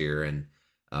Pittsburgh next year, and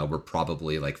we're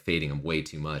probably like fading him way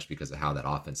too much because of how that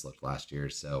offense looked last year.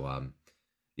 So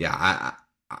yeah,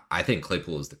 I think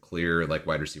Claypool is the clear like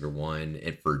wide receiver one,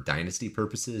 and for dynasty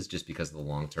purposes, just because of the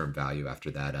long term value after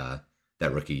that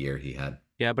rookie year he had.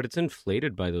 Yeah, but it's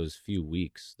inflated by those few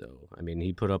weeks, though. I mean,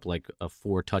 he put up like a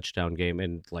 4 touchdown game,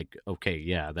 and like, okay,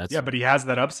 yeah, that's but he has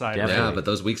that upside. Definitely. Yeah, but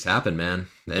those weeks happen, man,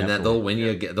 and that they'll win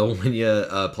you a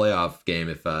playoff game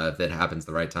if that happens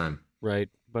the right time. Right,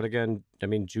 but again, I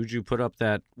mean, Juju put up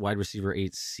that wide receiver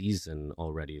 8 season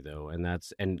already, though,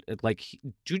 and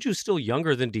Juju's still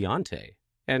younger than Deontay,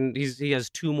 and he has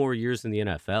 2 more years in the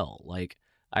NFL. Like,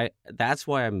 that's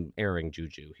why I'm airing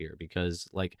Juju here, because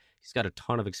like he's got a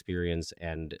ton of experience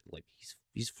and like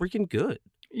he's freaking good.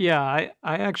 Yeah,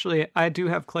 I do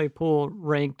have Claypool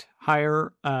ranked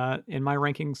higher in my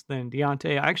rankings than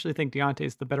Deontay. I actually think Deontay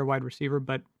is the better wide receiver,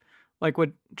 but like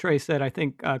what Trey said, I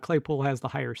think Claypool has the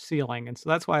higher ceiling, and so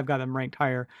that's why I've got him ranked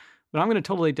higher. But I'm going to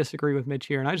totally disagree with Mitch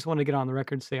here, and I just want to get on the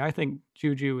record and say I think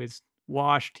Juju is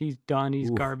washed. He's done. He's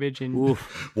garbage. And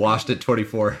washed at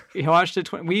 24. He washed at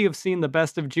 20. We have seen the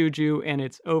best of Juju, and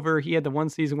it's over. He had the one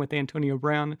season with Antonio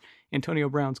Brown. Antonio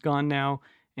Brown's gone now,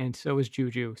 and so is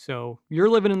Juju. So you're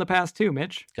living in the past too,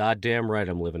 Mitch. Goddamn right,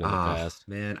 I'm living in the past,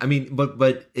 man. I mean,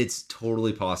 but it's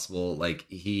totally possible. Like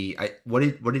what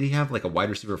did he have? Like a wide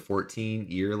receiver 14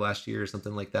 year last year or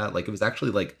something like that. Like it was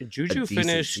actually like Juju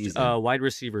finished wide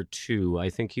receiver 2. I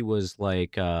think he was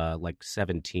like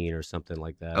 17 or something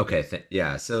like that. Okay,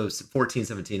 yeah. So 14,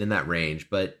 17 in that range.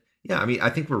 But yeah, I mean, I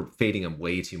think we're fading him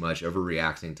way too much,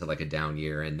 overreacting to like a down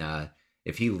year. And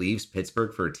if he leaves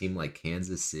Pittsburgh for a team like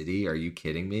Kansas City, are you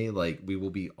kidding me? Like, we will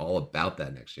be all about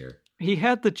that next year. He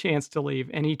had the chance to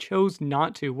leave, and he chose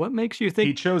not to. What makes you think...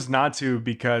 He chose not to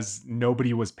because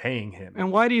nobody was paying him.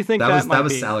 And why do you think that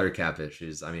was salary cap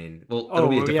issues. I mean, well, it'll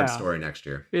be a different story next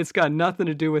year. It's got nothing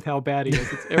to do with how bad he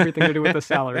is. It's everything to do with the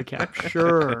salary cap.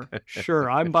 Sure.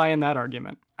 I'm buying that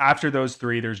argument. After those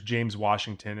 3, there's James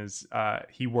Washington. Is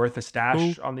he worth a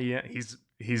stash on the...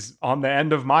 He's on the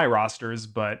end of my rosters,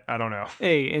 but I don't know.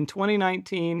 Hey, in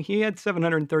 2019, he had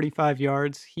 735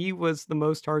 yards. He was the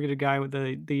most targeted guy with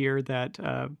the year that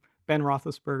Ben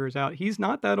Roethlisberger's out. He's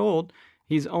not that old.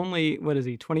 He's only,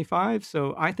 25?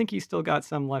 So I think he's still got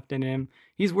some left in him.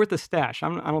 He's worth a stash. I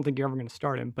don't think you're ever going to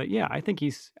start him. But yeah, I think he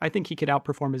could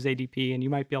outperform his ADP, and you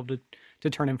might be able to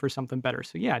turn him for something better.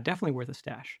 So yeah, definitely worth a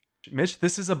stash. Mitch,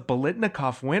 this is a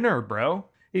Bolitnikoff winner, bro.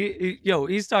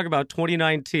 He's talking about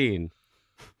 2019.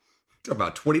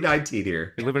 About 2019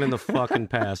 here. You're living in the fucking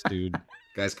past, dude.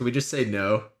 Guys, can we just say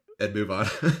no and move on?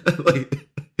 Like,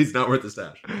 he's not worth the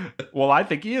stash. Well, I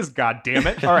think he is,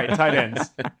 goddammit. All right, tight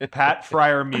ends. Pat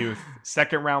Freiermuth,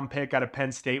 2nd round pick out of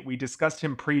Penn State. We discussed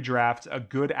him pre-draft. A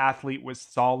good athlete with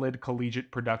solid collegiate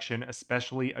production,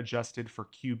 especially adjusted for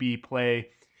QB play.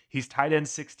 He's tight end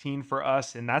 16 for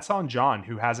us, and that's on John,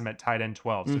 who has him at tight end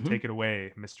 12. So take it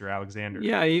away, Mr. Alexander.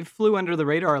 Yeah, he flew under the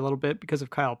radar a little bit because of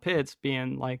Kyle Pitts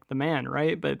being like the man,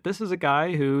 right? But this is a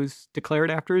guy who's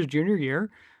declared after his junior year.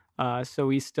 So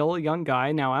he's still a young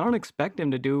guy. Now, I don't expect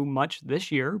him to do much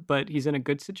this year, but he's in a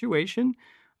good situation.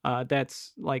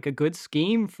 That's like a good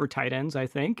scheme for tight ends, I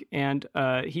think. And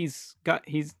he's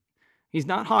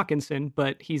not Hawkinson,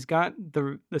 but he's got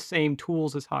the same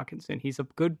tools as Hawkinson. He's a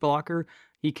good blocker.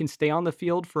 He can stay on the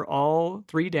field for all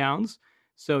 3 downs.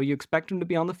 So you expect him to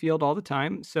be on the field all the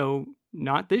time. So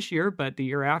not this year, but the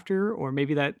year after, or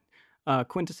maybe that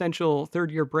quintessential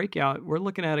 3rd-year breakout, we're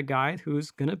looking at a guy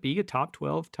who's going to be a top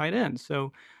 12 tight end.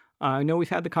 So I know we've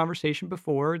had the conversation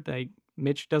before that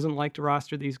Mitch doesn't like to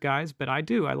roster these guys, but I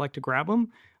do. I like to grab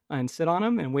them and sit on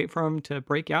him and wait for him to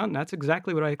break out. And that's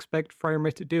exactly what I expect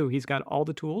Freiermuth to do. He's got all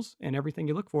the tools and everything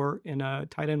you look for in a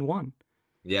tight end 1.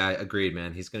 Yeah, I agreed,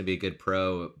 man. He's going to be a good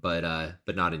pro, but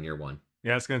not in year 1.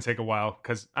 Yeah, it's going to take a while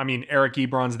because, I mean, Eric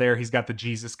Ebron's there. He's got the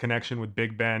Jesus connection with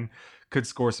Big Ben, could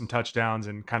score some touchdowns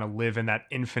and kind of live in that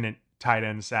infinite tight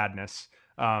end sadness.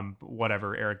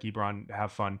 Whatever, Eric Ebron,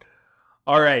 have fun.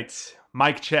 All right,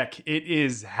 mic check. It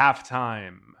is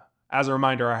halftime. As a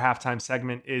reminder, our halftime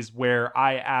segment is where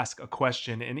I ask a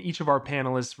question and each of our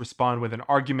panelists respond with an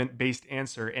argument-based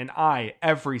answer, and I,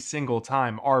 every single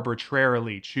time,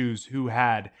 arbitrarily choose who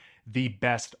had the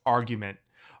best argument.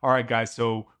 All right, guys.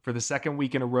 So for the second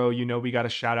week in a row, we got to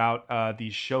shout out the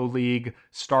Show League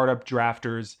startup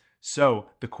drafters. So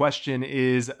the question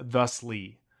is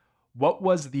thusly: what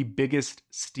was the biggest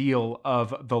steal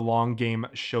of the Long Game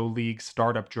Show League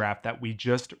startup draft that we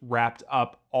just wrapped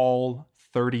up all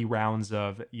 30 rounds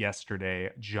of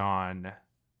yesterday? John,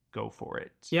 go for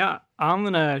it. Yeah, I'm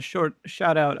going to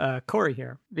shout out Corey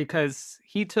here because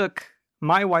he took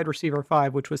my wide receiver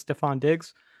 5, which was Stephon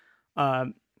Diggs.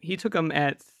 He took him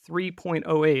at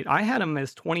 3.08. I had him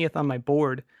as 20th on my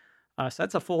board. So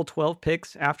that's a full 12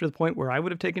 picks after the point where I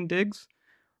would have taken Diggs.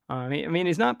 I mean,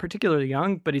 he's not particularly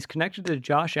young, but he's connected to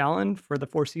Josh Allen for the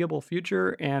foreseeable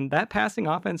future, and that passing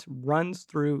offense runs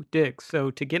through Diggs. So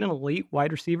to get an elite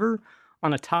wide receiver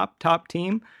on a top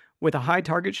team with a high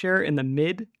target share in the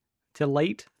mid to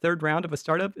late third round of a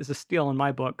startup is a steal in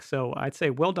my book. So I'd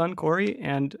say well done, Corey,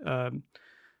 and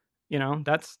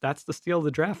that's the steal of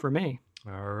the draft for me.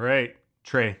 All right,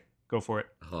 Trey, go for it.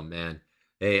 Oh man.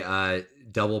 Hey,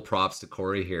 double props to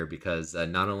Corey here because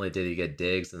not only did he get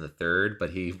Diggs in the third, but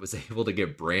he was able to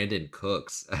get Brandon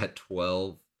Cooks at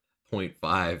 12.5,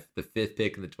 the 5th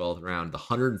pick in the 12th round, the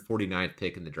 149th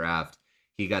pick in the draft.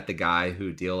 He got the guy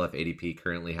who DLF ADP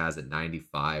currently has at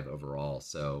 95 overall,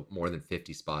 so more than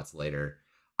 50 spots later.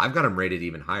 I've got him rated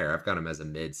even higher. I've got him as a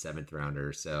mid 7th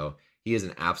rounder, so he is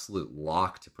an absolute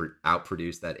lock to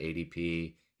outproduce that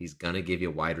ADP. He's going to give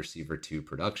you wide receiver 2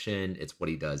 production. It's what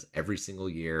he does every single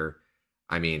year.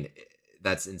 I mean,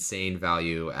 that's insane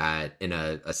value in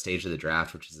a stage of the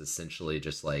draft, which is essentially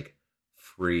just like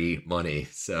free money.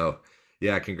 So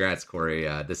yeah, congrats, Corey.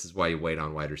 This is why you wait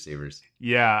on wide receivers.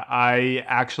 Yeah, I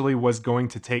actually was going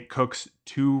to take Cooks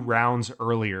 2 rounds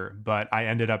earlier, but I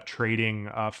ended up trading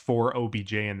for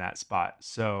OBJ in that spot.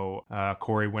 So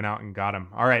Corey went out and got him.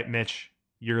 All right, Mitch.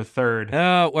 You're third.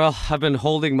 Well, I've been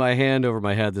holding my hand over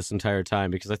my head this entire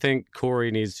time because I think Corey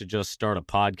needs to just start a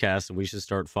podcast and we should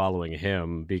start following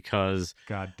him because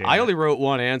God damn I only wrote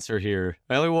one answer here.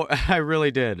 I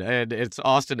really did. And it's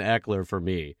Austin Eckler for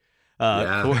me.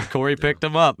 Corey picked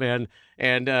him up, man.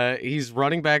 And he's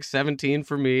running back 17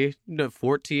 for me,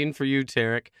 14 for you,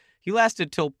 Tarek. He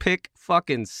lasted till pick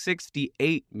fucking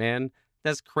 68, man.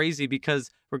 That's crazy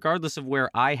because regardless of where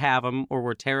I have him or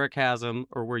where Tarek has him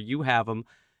or where you have him,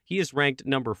 he is ranked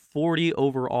number 40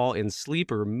 overall in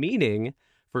sleeper, meaning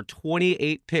for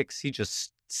 28 picks, he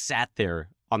just sat there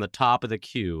on the top of the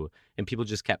queue and people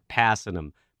just kept passing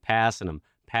him.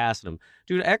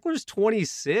 Dude, Eckler's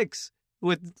 26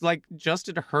 with like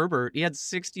Justin Herbert. He had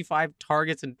 65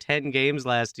 targets in 10 games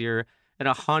last year and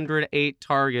 108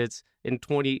 targets in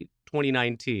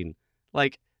 2019.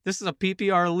 Like, this is a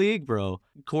PPR league, bro.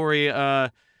 Corey,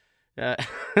 I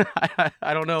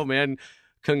don't know, man.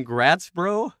 Congrats,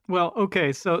 bro. Well,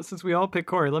 okay. So since we all picked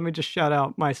Corey, let me just shout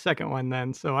out my second one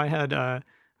then. So I had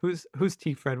who's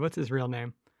T-Fred? What's his real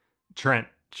name? Trent,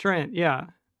 yeah.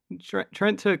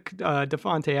 Trent took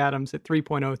Devontae Adams at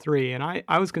 3.03, and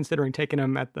I was considering taking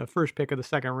him at the first pick of the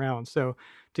second round. So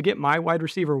to get my wide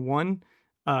receiver 1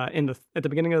 at the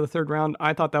beginning of the third round,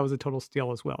 I thought that was a total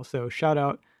steal as well. So shout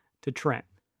out to Trent.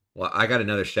 Well, I got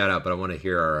another shout out, but I want to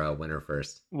hear our winner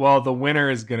first. Well, the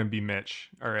winner is going to be Mitch.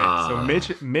 All right. So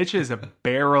Mitch is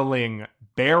barreling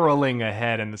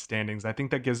ahead in the standings. I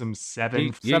think that gives him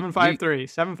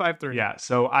 753. Yeah.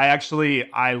 So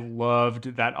I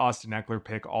loved that Austin Eckler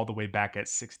pick all the way back at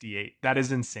 68. That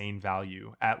is insane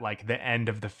value at like the end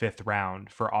of the 5th round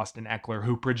for Austin Eckler,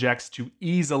 who projects to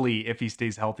easily, if he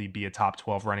stays healthy, be a top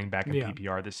 12 running back in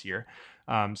PPR this year.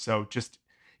 So just,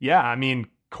 yeah, I mean,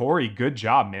 Corey, good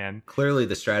job, man. Clearly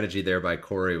the strategy there by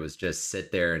Corey was just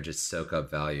sit there and just soak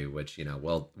up value, which,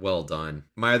 well done.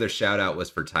 My other shout out was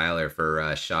for Tyler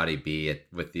for Shoddy B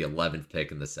with the 11th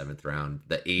pick in the 7th round,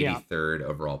 the 83rd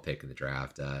overall pick in the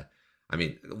draft. I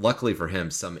mean, luckily for him,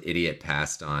 some idiot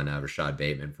passed on Rashad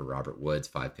Bateman for Robert Woods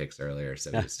 5 picks earlier,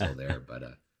 so he was still there. But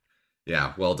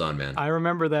yeah, well done, man. I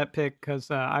remember that pick because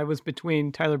I was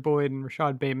between Tyler Boyd and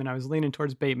Rashad Bateman. I was leaning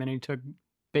towards Bateman, and he took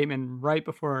Bateman right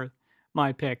before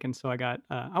my pick, and so I got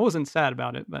I wasn't sad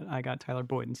about it, but I got Tyler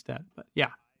Boyd instead. But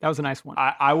yeah, that was a nice one.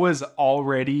 I was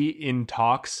already in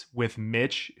talks with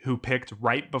Mitch, who picked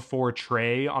right before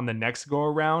Trey on the next go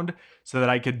around, so that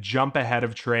I could jump ahead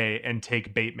of Trey and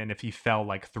take Bateman if he fell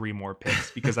like 3 more picks,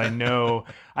 because I know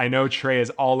Trey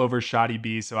is all over Shoddy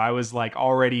B. So I was like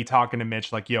already talking to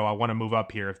Mitch like, yo, I want to move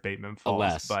up here if Bateman falls.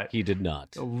 Alas, but he did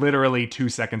not. Literally 2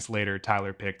 seconds later,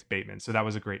 Tyler picked Bateman. So that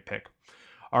was a great pick.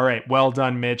 All right, well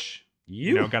done, Mitch.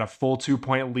 You got a full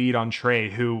 2-point lead on Trey,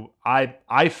 who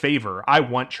I favor. I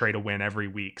want Trey to win every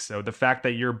week. So the fact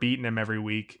that you're beating him every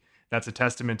week, that's a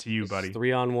testament to you, buddy.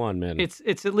 3-on-1, man.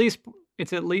 It's at least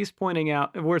it's at least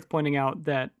worth pointing out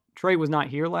that Trey was not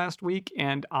here last week,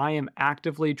 and I am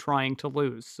actively trying to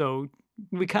lose. So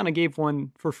we kind of gave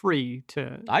one for free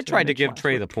to. I tried to give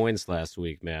Trey week. the points last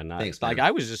week, man. Thanks, man.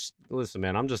 I was just listen,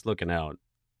 man. I'm just looking out.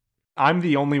 I'm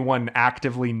the only one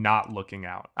actively not looking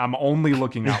out. I'm only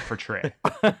looking out for Trey.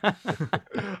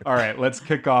 All right, let's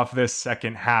kick off this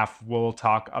second half. We'll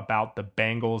talk about the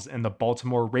Bengals and the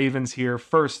Baltimore Ravens here.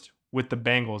 First, with the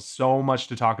Bengals, so much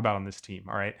to talk about on this team.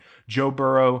 All right, Joe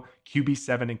Burrow,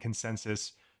 QB7 in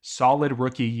consensus, solid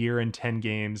rookie year in 10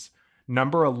 games.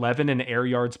 Number 11 in air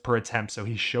yards per attempt, so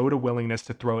he showed a willingness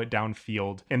to throw it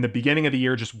downfield. In the beginning of the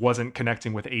year, just wasn't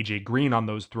connecting with AJ Green on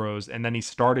those throws, and then he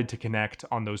started to connect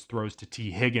on those throws to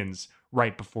T. Higgins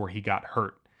right before he got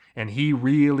hurt. And he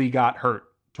really got hurt,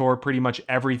 tore pretty much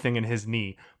everything in his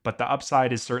knee, but the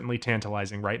upside is certainly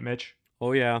tantalizing, right, Mitch?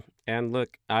 Oh, yeah, and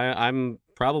look, I'm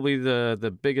probably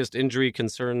the biggest injury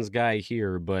concerns guy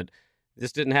here, but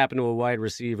this didn't happen to a wide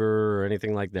receiver or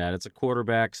anything like that. It's a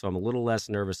quarterback, so I'm a little less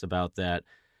nervous about that.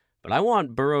 But I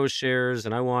want Burrow shares,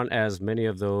 and I want as many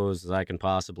of those as I can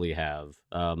possibly have.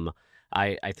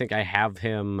 I think I have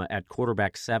him at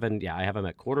quarterback 7. Yeah, I have him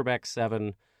at quarterback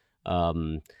 7.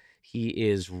 He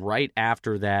is right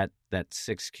after that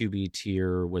 6 QB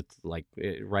tier with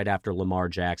right after Lamar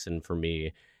Jackson for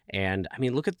me. And I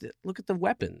mean, look at the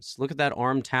weapons. Look at that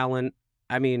arm talent.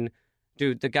 I mean,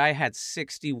 dude, the guy had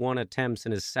 61 attempts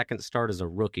in his second start as a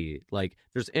rookie. Like,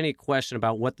 there's any question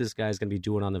about what this guy's going to be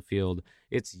doing on the field,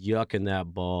 it's yucking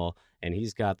that ball, and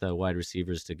he's got the wide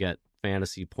receivers to get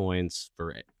fantasy points for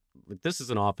it. This is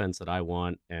an offense that I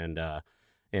want, and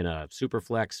in a super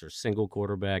flex or single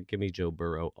quarterback, give me Joe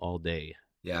Burrow all day.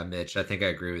 Yeah, Mitch, I think I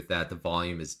agree with that. The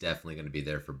volume is definitely going to be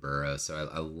there for Burrow, so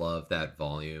I love that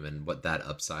volume and what that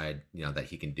upside, that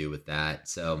he can do with that.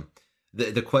 So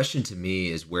The question to me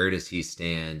is, where does he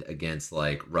stand against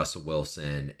like Russell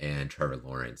Wilson and Trevor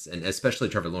Lawrence, and especially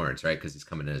Trevor Lawrence, right? Because he's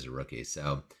coming in as a rookie.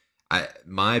 So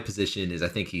my position is I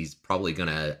think he's probably going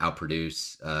to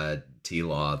outproduce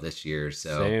T-Law this year.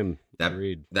 So Same.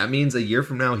 That means a year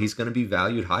from now he's going to be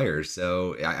valued higher.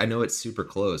 So I know it's super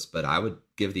close, but I would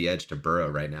give the edge to Burrow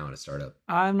right now in a startup.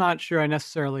 I'm not sure I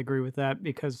necessarily agree with that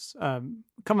because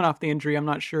coming off the injury, I'm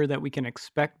not sure that we can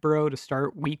expect Burrow to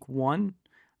start week 1.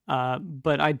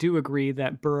 But I do agree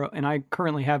that Burrow, and I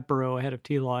currently have Burrow ahead of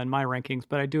T-Law in my rankings,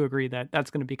 but I do agree that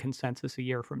that's going to be consensus a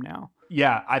year from now.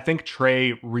 Yeah, I think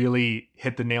Trey really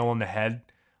hit the nail on the head.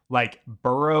 Like,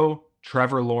 Burrow,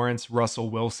 Trevor Lawrence, Russell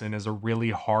Wilson is a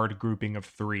really hard grouping of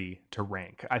 3 to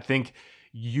rank. I think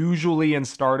usually in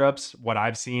startups, what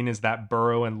I've seen is that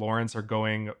Burrow and Lawrence are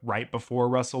going right before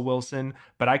Russell Wilson,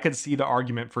 but I could see the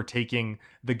argument for taking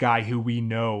the guy who we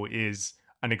know is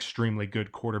an extremely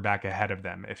good quarterback ahead of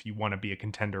them if you want to be a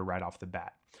contender right off the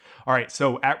bat. All right,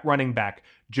 so at running back,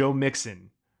 Joe Mixon,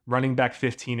 running back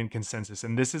 15 in consensus.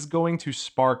 And this is going to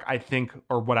spark, I think,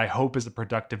 or what I hope is a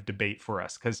productive debate for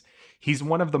us, because he's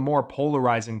one of the more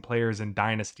polarizing players in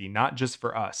Dynasty, not just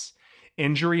for us.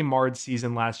 Injury marred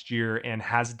season last year and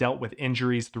has dealt with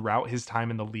injuries throughout his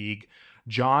time in the league.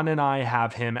 John and I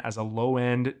have him as a low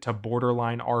end to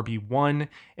borderline RB1,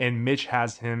 and Mitch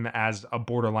has him as a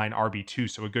borderline RB2,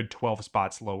 so a good 12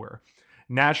 spots lower.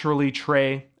 Naturally,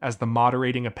 Trey, as the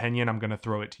moderating opinion, I'm going to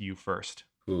throw it to you first.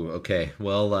 Ooh, okay.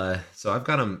 Well, so I've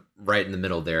got him right in the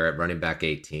middle there at running back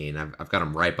 18. I've got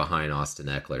him right behind Austin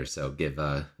Eckler, so give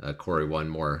Corey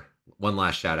one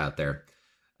last shout out there.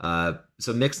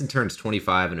 So Mixon turns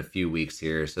 25 in a few weeks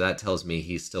here. So that tells me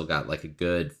he's still got like a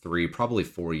good 3, probably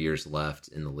 4 years left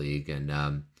in the league. And,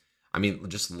 I mean,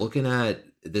 just looking at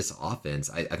this offense,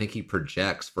 I think he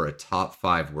projects for a top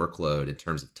 5 workload in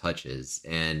terms of touches.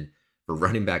 And for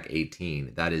running back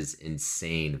 18, that is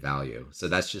insane value. So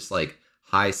that's just like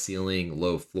high ceiling,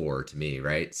 low floor to me,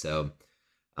 right? So,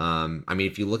 I mean,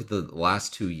 if you look at the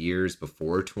last 2 years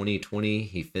before 2020,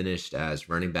 he finished as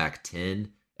running back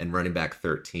 10 and running back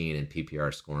 13 in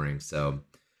PPR scoring. So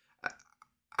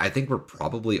I think we're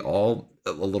probably all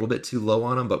a little bit too low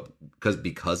on him, but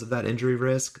because of that injury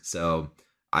risk. So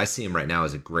I see him right now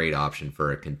as a great option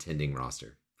for a contending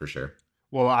roster for sure.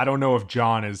 Well, I don't know if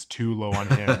John is too low on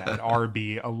him at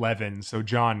RB 11. So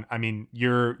John, I mean,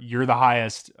 you're the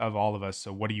highest of all of us.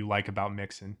 So what do you like about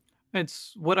Mixon?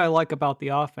 It's what I like about the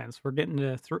offense. We're getting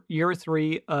to year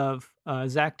 3 of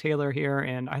Zach Taylor here,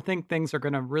 and I think things are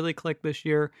going to really click this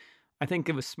year. I think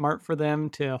it was smart for them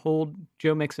to hold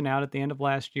Joe Mixon out at the end of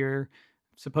last year.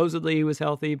 Supposedly he was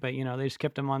healthy, but they just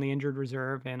kept him on the injured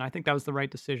reserve, and I think that was the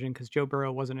right decision because Joe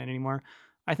Burrow wasn't in anymore.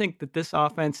 I think that this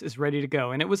offense is ready to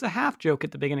go, and it was a half joke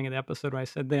at the beginning of the episode where I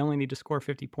said they only need to score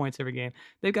 50 points every game.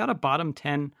 They've got a bottom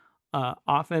 10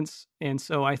 offense. And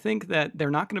so I think that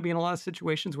they're not going to be in a lot of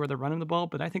situations where they're running the ball,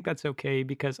 but I think that's okay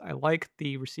because I like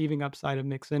the receiving upside of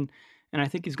Mixon, and I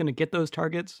think he's going to get those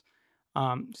targets.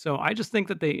 So I just think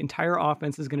that the entire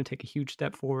offense is going to take a huge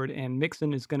step forward, and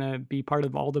Mixon is going to be part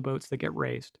of all the boats that get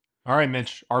raised. All right,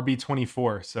 Mitch,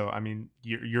 RB24. So I mean,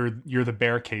 you're the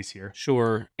bear case here.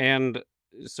 Sure, and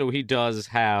so he does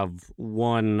have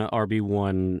one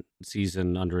RB1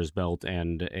 season under his belt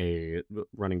and a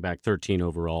running back 13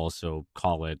 overall. So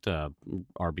call it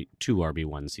two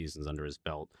RB1 seasons under his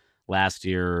belt. Last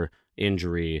year,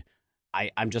 injury.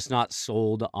 I'm just not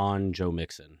sold on Joe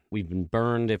Mixon. We've been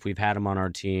burned if we've had him on our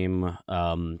team,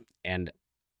 and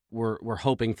we're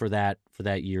hoping for that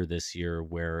year this year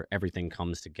where everything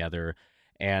comes together.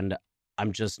 And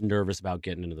I'm just nervous about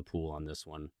getting into the pool on this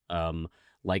one.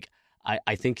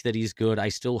 I think that he's good. I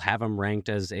still have him ranked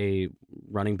as a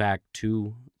running back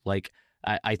 2.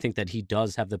 I think that he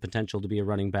does have the potential to be a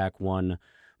running back 1,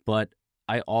 but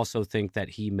I also think that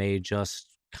he may just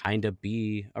kind of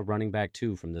be a running back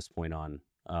 2 from this point on.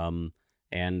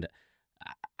 And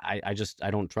I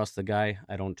don't trust the guy.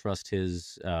 I don't trust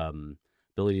his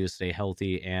ability to stay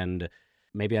healthy. And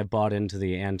maybe I bought into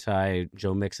the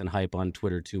anti-Joe Mixon hype on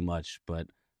Twitter too much, but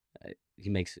he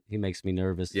makes me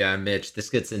nervous. Yeah, Mitch, this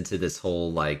gets into this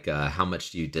whole how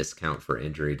much do you discount for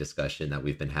injury discussion that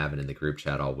we've been having in the group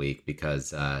chat all week,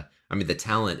 because the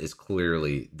talent is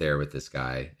clearly there with this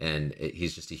guy, and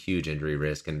he's just a huge injury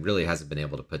risk and really hasn't been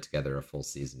able to put together a full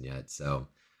season yet. So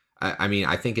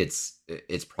I think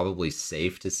it's probably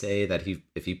safe to say that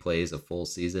if he plays a full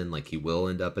season, he will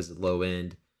end up as a low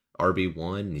end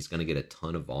RB1, and he's going to get a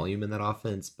ton of volume in that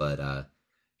offense, but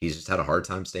he's just had a hard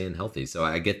time staying healthy. So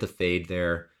I get the fade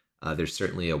there. There's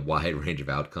certainly a wide range of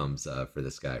outcomes for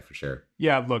this guy, for sure.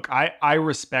 Yeah, look, I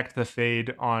respect the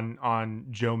fade on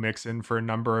Joe Mixon for a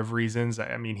number of reasons.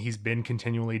 I mean, he's been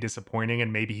continually disappointing,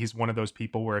 and maybe he's one of those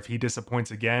people where if he disappoints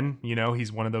again,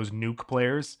 he's one of those nuke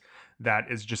players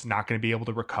that is just not going to be able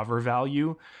to recover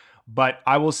value. But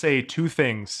I will say 2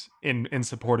 things in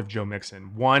support of Joe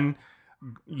Mixon. One,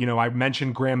 I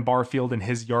mentioned Graham Barfield and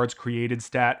his yards created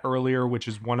stat earlier, which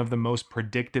is one of the most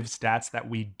predictive stats that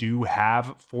we do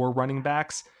have for running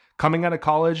backs. Coming out of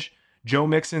college, Joe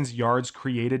Mixon's yards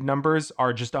created numbers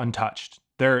are just untouched.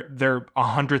 They're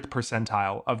 100th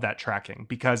percentile of that tracking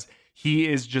because he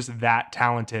is just that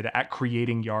talented at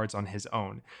creating yards on his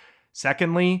own.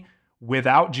 Secondly,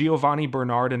 without Giovanni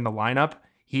Bernard in the lineup,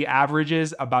 he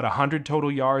averages about 100 total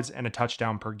yards and a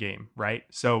touchdown per game, right?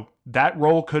 So that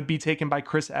role could be taken by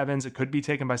Chris Evans. It could be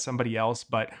taken by somebody else.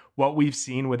 But what we've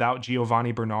seen without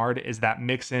Giovanni Bernard is that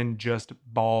Mixon just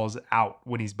balls out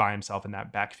when he's by himself in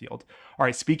that backfield. All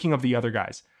right, speaking of the other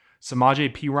guys,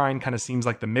 Samaje Perine kind of seems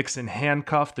like the Mixon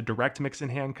handcuff, the direct Mixon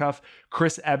handcuff.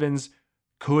 Chris Evans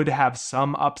could have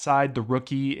some upside, the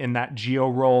rookie in that Geo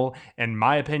role. And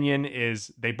my opinion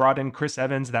is they brought in Chris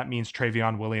Evans. That means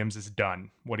Travion Williams is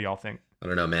done. What do y'all think? I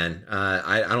don't know, man.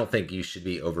 I don't think you should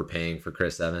be overpaying for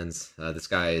Chris Evans. This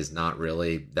guy is not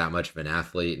really that much of an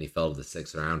athlete, and he fell to the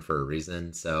 6th round for a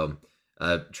reason. So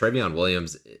Travion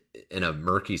Williams, in a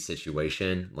murky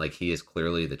situation, he is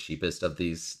clearly the cheapest of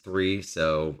these 3.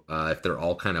 So if they're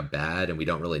all kind of bad and we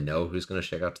don't really know who's going to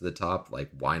shake out to the top,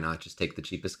 why not just take the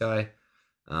cheapest guy?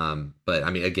 But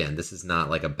again, this is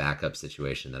not a backup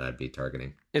situation that I'd be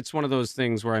targeting. It's one of those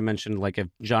things where I mentioned if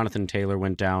Jonathan Taylor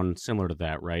went down, similar to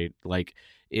that, right?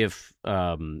 If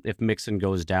Mixon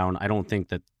goes down, I don't think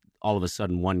that all of a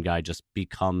sudden one guy just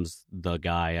becomes the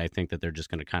guy. I think that they're just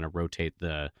going to kind of rotate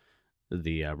the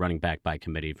running back by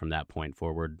committee from that point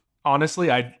forward. Honestly,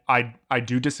 I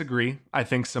do disagree. I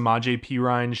think Samaje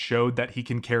Perine showed that he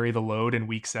can carry the load in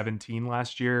week 17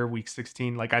 last year, week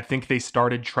 16. I think they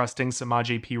started trusting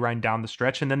Samaje Perine down the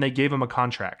stretch, and then they gave him a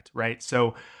contract, right?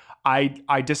 So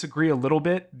I disagree a little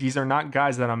bit. These are not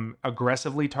guys that I'm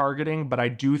aggressively targeting, but I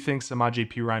do think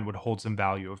Samaje Perine would hold some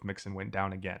value if Mixon went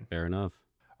down again. Fair enough.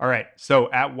 All right,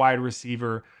 so at wide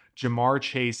receiver, Jamar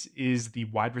Chase is the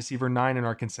wide receiver 9 in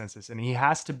our consensus, and he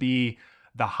has to be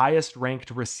the highest ranked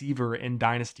receiver in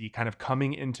Dynasty kind of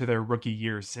coming into their rookie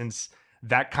year, since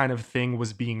that kind of thing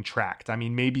was being tracked.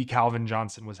 Maybe Calvin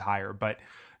Johnson was higher, but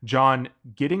John,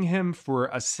 getting him for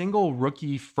a single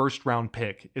rookie 1st round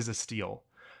pick is a steal.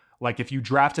 If you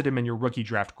drafted him in your rookie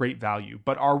draft, great value.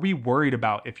 But are we worried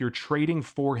about, if you're trading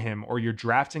for him or you're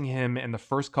drafting him in the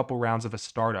first couple rounds of a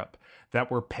startup, that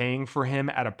we're paying for him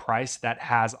at a price that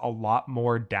has a lot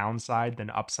more downside than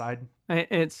upside?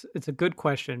 It's a good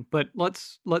question, but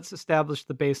let's establish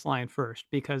the baseline first,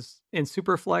 because in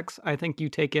Superflex, I think you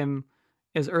take him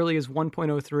as early as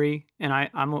 1.03, and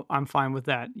I'm fine with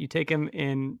that. You take him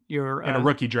in your in a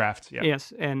rookie draft. Yeah.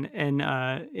 Yes, and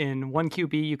in one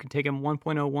QB, you can take him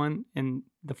 1.01 in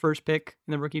the first pick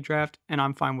in the rookie draft, and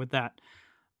I'm fine with that.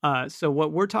 So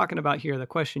what we're talking about here, the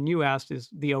question you asked, is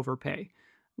the overpay.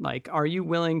 Like, are you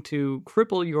willing to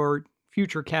cripple your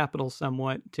future capital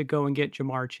somewhat to go and get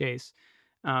Jamar Chase?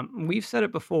 We've said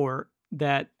it before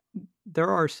that there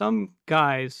are some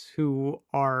guys who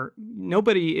are,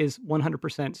 nobody is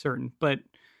 100% certain, but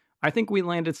I think we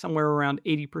landed somewhere around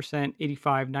 80%,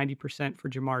 85, 90% for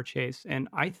Jamar Chase. And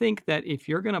I think that if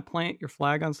you're going to plant your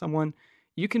flag on someone,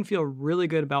 you can feel really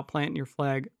good about planting your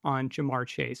flag on Jamar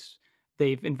Chase.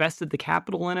 They've invested the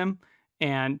capital in him,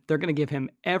 and they're going to give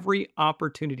him every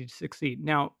opportunity to succeed.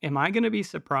 Now, am I going to be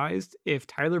surprised if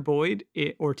Tyler Boyd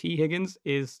or T. Higgins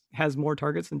has more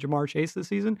targets than Jamar Chase this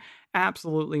season?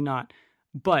 Absolutely not.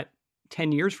 But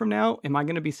 10 years from now, am I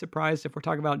going to be surprised if we're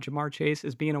talking about Jamar Chase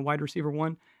as being a wide receiver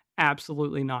 1?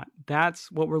 Absolutely not.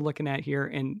 That's what we're looking at here.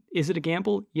 And is it a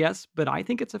gamble? Yes, but I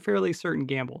think it's a fairly certain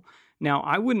gamble. Now,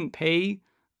 I wouldn't pay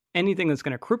anything that's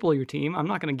going to cripple your team. I'm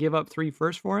not going to give up 3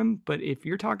 firsts for him. But if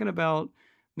you're talking about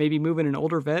maybe moving an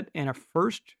older vet and a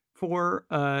first for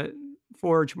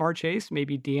Jamar Chase,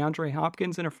 maybe DeAndre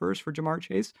Hopkins and a first for Jamar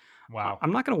Chase. Wow.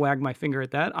 I'm not going to wag my finger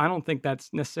at that. I don't think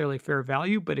that's necessarily fair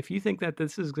value. But if you think that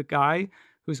this is the guy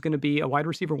who's going to be a wide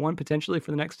receiver 1 potentially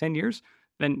for the next 10 years,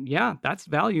 then yeah, that's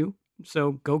value.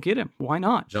 So go get him. Why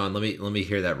not? John, let me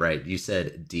hear that right. You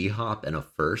said D-Hop and a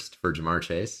first for Jamar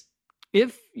Chase?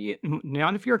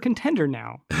 Not if you're a contender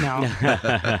now.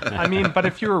 I mean, but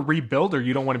if you're a rebuilder,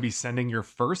 you don't want to be sending your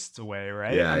firsts away,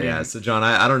 right? Yeah, yeah. So John,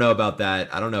 I don't know about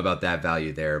that. I don't know about that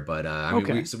value there, but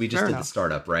okay. we just did the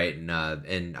startup, right? And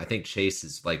I think Chase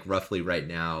is like roughly right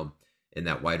now in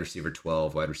that wide receiver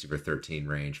 12, wide receiver 13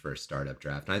 range for a startup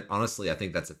draft. And honestly, I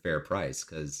think that's a fair price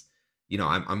because, you know,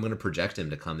 I'm going to project him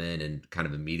to come in and kind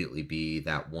of immediately be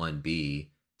that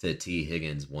 1B to T.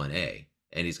 Higgins 1A.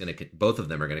 And he's going to, both of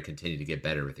them are going to continue to get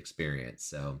better with experience.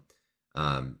 So,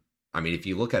 I mean, if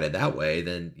you look at it that way,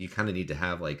 then you kind of need to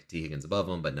have like T. Higgins above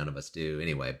him, but none of us do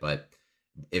anyway. But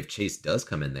if Chase does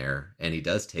come in there and he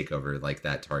does take over like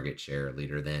that target share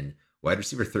leader, then wide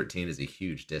receiver 13 is a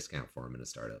huge discount for him in a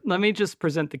startup. Let me just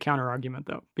present the counter argument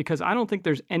though, because I don't think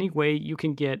there's any way you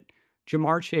can get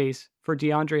Jamar Chase for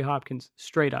DeAndre Hopkins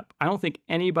straight up. I don't think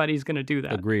anybody's going to do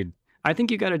that. Agreed. I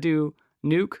think you got to do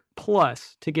Nuke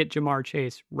plus to get Jamar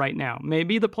Chase right now.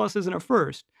 Maybe the plus isn't a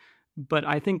first, but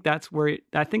I think that's where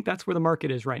the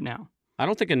market is right now. I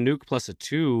don't think a Nuke plus a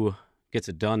 2 gets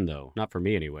it done though. Not for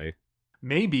me anyway.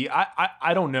 Maybe.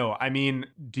 I don't know. I mean,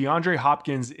 DeAndre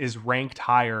Hopkins is ranked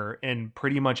higher in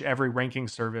pretty much every ranking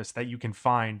service that you can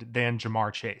find than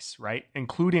Jamar Chase, right?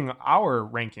 Including our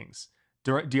rankings.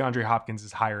 DeAndre Hopkins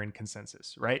is higher in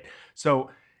consensus, right? So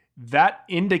that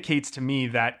indicates to me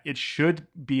that it should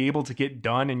be able to get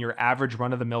done in your average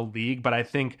run-of-the-mill league. But I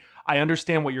think I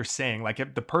understand what you're saying. Like,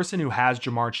 if the person who has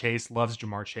Jamar Chase loves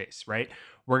Jamar Chase, right?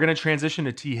 We're going to transition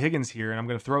to T. Higgins here, and I'm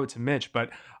going to throw it to Mitch. But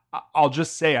I'll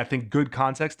just say, I think good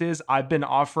context is I've been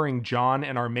offering John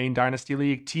in our main Dynasty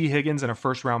League T. Higgins and a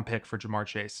first-round pick for Jamar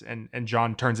Chase. And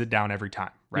John turns it down every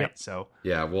time, right? Yep. So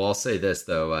yeah, well, I'll say this,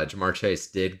 though. Jamar Chase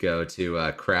did go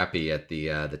to Crappy at the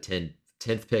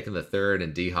 10th pick in the 3rd,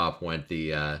 and D-Hop went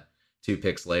the 2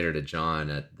 picks later to John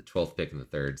at the 12th pick in the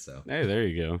 3rd. So hey, there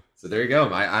you go. So there you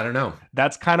go. I don't know.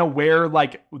 That's kind of where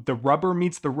like the rubber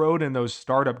meets the road in those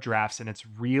startup drafts, and it's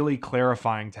really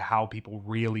clarifying to how people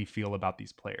really feel about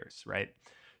these players, right?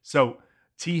 So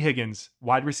T. Higgins,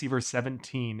 wide receiver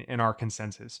 17 in our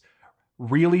consensus,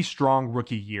 really strong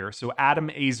rookie year. So Adam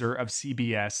Azer of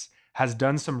CBS has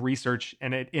done some research,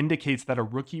 and it indicates that a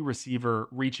rookie receiver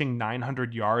reaching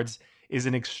 900 yards is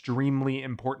an extremely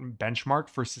important benchmark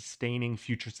for sustaining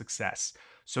future success.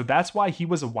 So that's why he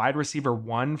was a wide receiver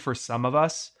 1 for some of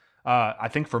us. I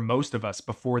think for most of us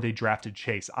before they drafted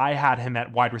Chase. I had him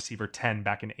at wide receiver 10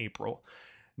 back in April.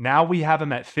 Now we have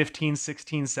him at 15,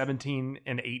 16, 17,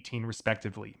 and 18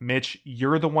 respectively. Mitch,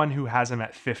 you're the one who has him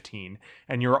at 15,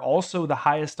 and you're also the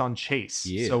highest on Chase.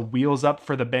 Yeah. So wheels up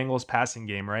for the Bengals passing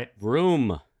game, right?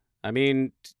 Room. I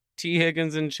mean, T.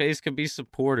 Higgins and Chase could be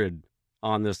supported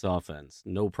on this offense.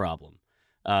 No problem.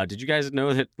 Did you guys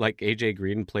know that like AJ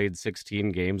Green played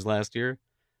 16 games last year?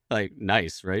 Like,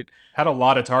 nice, right? Had a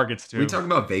lot of targets too. Are we talking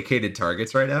about vacated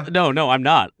targets right now? No, I'm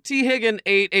not. T. Higgins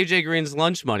ate AJ Green's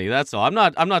lunch money. That's all. I'm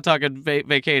not talking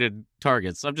vacated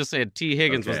targets. I'm just saying T.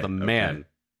 Higgins was the man. Okay.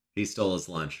 He stole his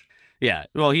lunch. Yeah,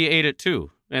 well, he ate it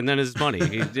too, and then his money.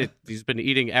 He's been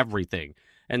eating everything.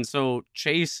 And so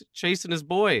Chase and his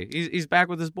boy, he's back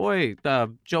with his boy,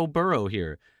 Joe Burrow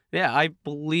here. Yeah, I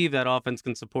believe that offense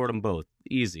can support them both.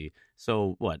 Easy.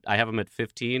 So what? I have him at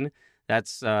 15.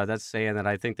 That's saying that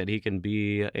I think that he can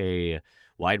be a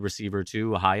wide receiver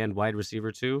too, a high-end wide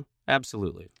receiver too.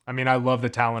 Absolutely. I mean, I love the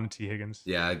talent of T. Higgins.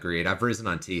 Yeah, agreed. I've risen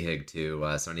on T. Hig too,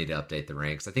 so I need to update the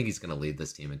ranks. I think he's going to lead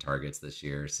this team in targets this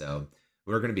year. So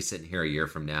we're going to be sitting here a year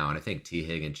from now, and I think T.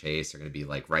 Hig and Chase are going to be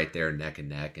like right there neck and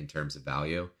neck in terms of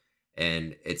value.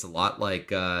 And it's a lot like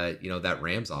that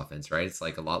Rams offense, right? It's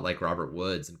like a lot like Robert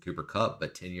Woods and Cooper Kupp,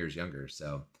 but 10 years younger.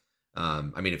 So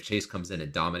I mean, if Chase comes in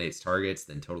and dominates targets,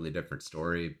 then totally different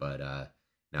story. But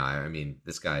no, I mean,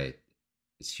 this guy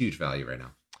is huge value right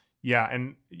now. Yeah,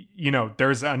 and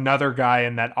there's another guy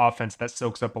in that offense that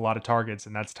soaks up a lot of targets,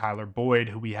 and that's Tyler Boyd,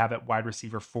 who we have at wide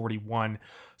receiver 41,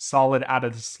 solid out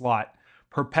of the slot,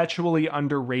 perpetually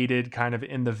underrated, kind of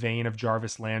in the vein of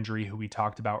Jarvis Landry, who we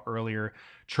talked about earlier.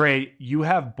 Trey, you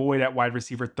have Boyd at wide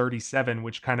receiver 37,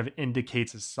 which kind of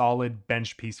indicates a solid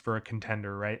bench piece for a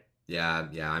contender, right? Yeah.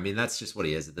 I mean, that's just what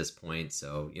he is at this point.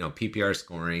 So, PPR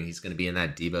scoring, he's going to be in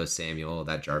that Deebo Samuel,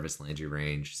 that Jarvis Landry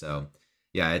range. So,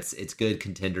 yeah, it's good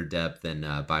contender depth and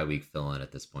bye week fill-in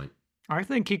at this point. I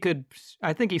think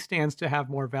he stands to have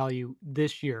more value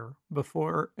this year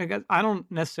before. I don't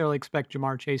necessarily expect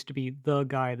Jamar Chase to be the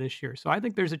guy this year. So I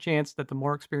think there's a chance that the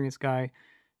more experienced guy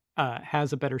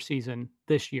has a better season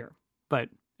this year. But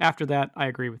after that, I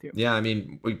agree with you. Yeah, I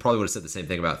mean, we probably would have said the same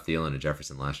thing about Thielen and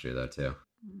Jefferson last year, though, too.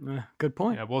 Good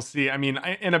point. Yeah, we'll see. I mean,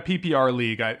 in a PPR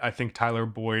league, I think Tyler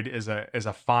Boyd is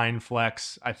a fine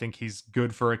flex. I think he's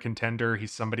good for a contender.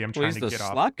 He's somebody I'm trying to get off. He's the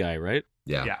slot guy, right?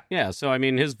 Yeah. So, I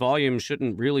mean, his volume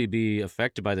shouldn't really be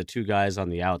affected by the two guys on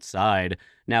the outside.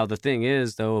 Now, the thing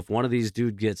is, though, if one of these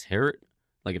dudes gets hurt,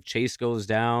 like if Chase goes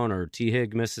down or T.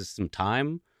 Hig misses some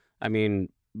time, I mean,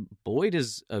 Boyd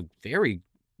is a very,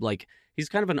 he's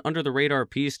kind of an under-the-radar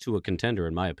piece to a contender,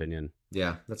 in my opinion.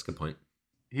 Yeah, that's a good point.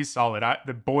 He's solid.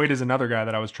 The Boyd is another guy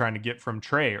that I was trying to get from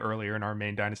Trey earlier in our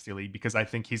main Dynasty League because I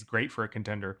think he's great for a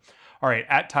contender. All right,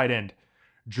 at tight end,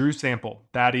 Drew Sample,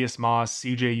 Thaddeus Moss,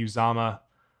 CJ Uzama.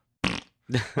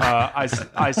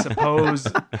 I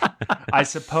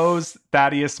suppose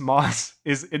Thaddeus Moss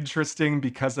is interesting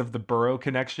because of the Burrow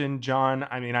connection, John.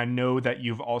 I mean, I know that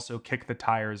you've also kicked the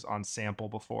tires on Sample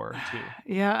before, too.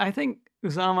 Yeah, I think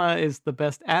Uzama is the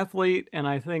best athlete, and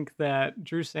I think that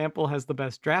Drew Sample has the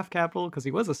best draft capital because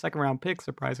he was a second-round pick,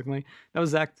 surprisingly. That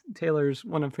was Zach Taylor's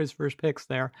one of his first picks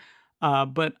there.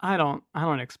 But I don't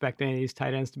expect any of these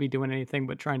tight ends to be doing anything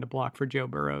but trying to block for Joe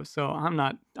Burrow. So I'm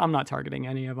not targeting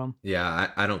any of them. Yeah,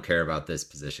 I don't care about this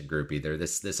position group either.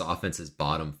 This offense is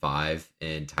bottom 5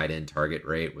 in tight end target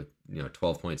rate with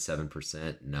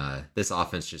 12.7%, and this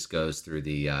offense just goes through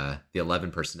the 11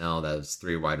 personnel, those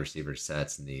 3 wide receiver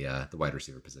sets in the wide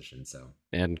receiver position. So,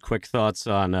 and quick thoughts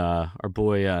on our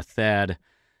boy Thad.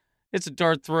 It's a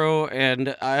dart throw,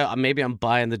 and maybe I'm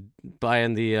buying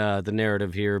the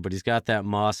narrative here, but he's got that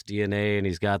Moss DNA and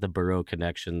he's got the Burrow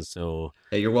connection. So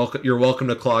hey, you're welcome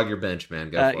to clog your bench, man.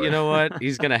 Go for it. You know what?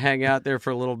 He's gonna hang out there for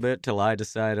a little bit till I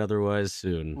decide otherwise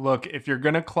soon. Look, if you're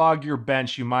gonna clog your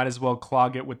bench, you might as well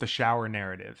clog it with the shower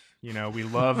narrative. We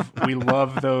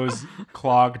love those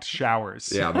clogged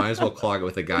showers. Yeah, might as well clog it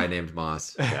with a guy named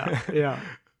Moss. Yeah.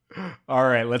 All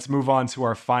right, let's move on to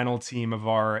our final team of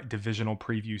our divisional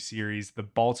preview series, the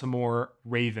Baltimore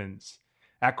Ravens.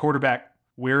 At quarterback,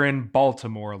 we're in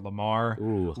Baltimore, Lamar.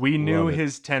 Ooh, we knew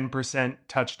his 10%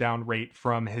 touchdown rate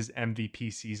from his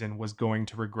MVP season was going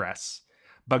to regress.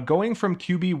 But going from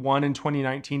QB1 in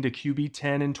 2019 to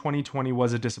QB10 in 2020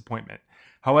 was a disappointment.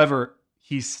 However,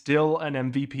 he's still an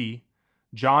MVP.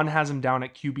 John has him down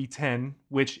at QB10,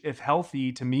 which, if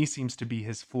healthy, to me seems to be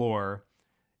his floor.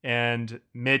 And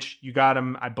Mitch, you got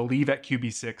him, I believe, at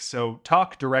QB6. So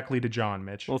talk directly to John,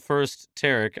 Mitch. Well, first,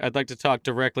 Tarek, I'd like to talk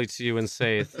directly to you and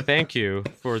say thank you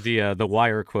for the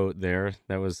wire quote there.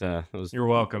 That was You're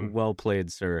welcome. Well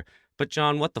played, sir. But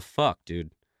John, what the fuck,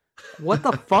 dude? What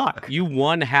the fuck? You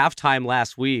won halftime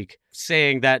last week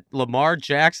saying that Lamar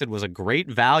Jackson was a great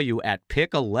value at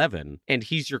pick 11 and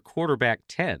he's your quarterback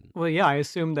 10. Well, yeah, I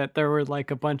assumed that there were like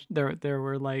a bunch dude,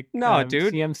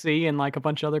 CMC and like a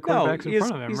bunch of other quarterbacks in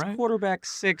front of him, he's right? He's quarterback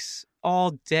 6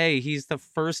 all day. He's the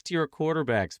first tier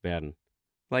quarterbacks, Ben.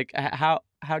 Like how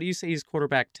do you say he's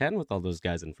quarterback 10 with all those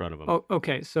guys in front of him? Oh,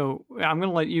 okay, so I'm going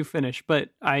to let you finish, but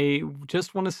I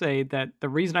just want to say that the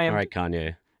reason I have All right,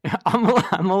 Kanye. I'm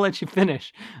gonna let you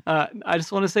finish. I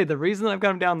just want to say the reason I've got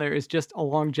him down there is just a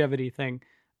longevity thing.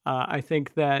 I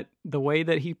think that the way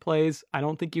that he plays, I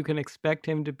don't think you can expect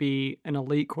him to be an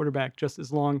elite quarterback just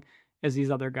as long as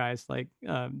these other guys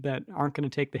that aren't going to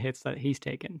take the hits that he's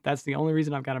taken. That's the only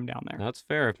reason I've got him down there. That's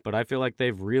fair, but I feel like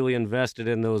they've really invested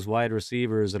in those wide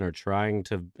receivers and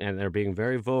they're being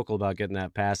very vocal about getting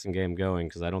that passing game going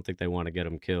because I don't think they want to get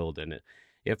them killed. And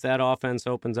if that offense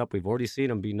opens up, we've already seen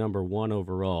them be number 1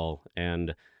 overall,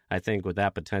 and I think with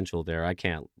that potential there, I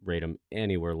can't rate them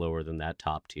anywhere lower than that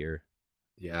top tier.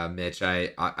 Yeah, Mitch,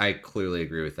 I clearly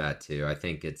agree with that too. I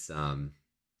think it's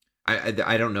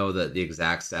I don't know the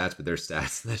exact stats, but there's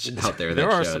stats that out there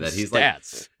that show that he's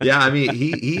stats. Like, yeah, I mean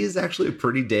he is actually a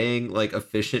pretty dang like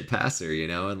efficient passer, you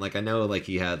know, and like I know like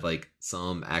he had like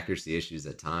some accuracy issues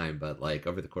at time, but like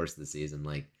over the course of the season,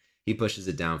 like he pushes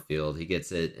it downfield, he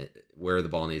gets it where the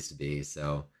ball needs to be.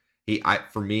 So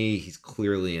for me, he's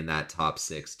clearly in that top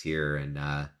 6 tier, and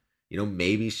you know,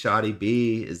 maybe Shoddy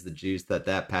B is the juice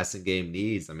that passing game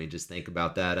needs. I mean, just think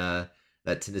about that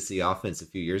Tennessee offense a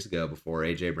few years ago before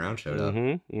AJ Brown showed up.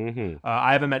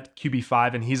 I have him at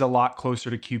QB5, and he's a lot closer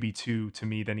to QB2 to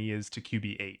me than he is to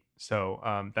QB8.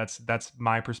 So that's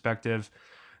my perspective.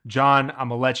 John, I'm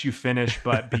gonna let you finish,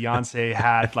 but Beyonce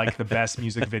had like the best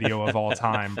music video of all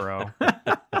time, bro.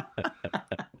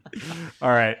 All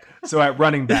right. So at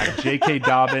running back, J.K.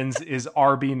 Dobbins is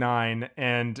RB9,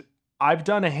 and I've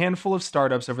done a handful of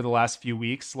startups over the last few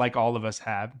weeks, like all of us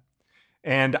have.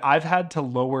 And I've had to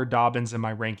lower Dobbins in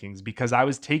my rankings because I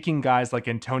was taking guys like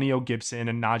Antonio Gibson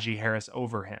and Najee Harris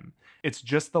over him. It's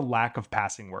just the lack of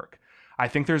passing work. I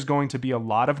think there's going to be a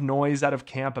lot of noise out of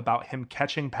camp about him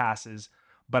catching passes,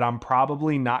 but I'm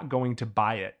probably not going to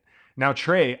buy it. Now,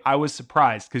 Trey, I was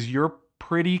surprised because you're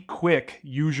pretty quick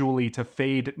usually to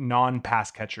fade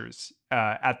non-pass catchers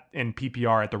in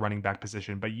PPR at the running back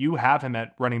position, but you have him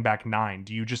at running back 9.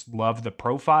 Do you just love the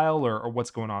profile or what's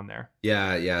going on there?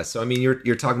 Yeah. So I mean,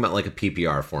 you're talking about like a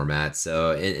PPR format.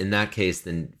 So in that case,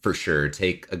 then for sure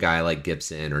take a guy like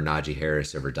Gibson or Najee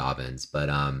Harris over Dobbins. But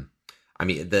I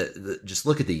mean, just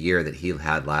look at the year that he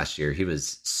had last year. He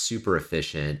was super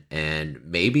efficient, and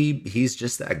maybe he's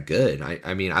just that good.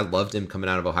 I mean, I loved him coming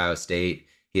out of Ohio State.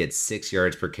 He had 6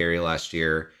 yards per carry last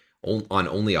year on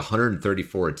only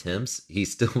 134 attempts. He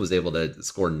still was able to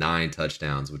score 9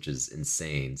 touchdowns, which is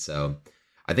insane. So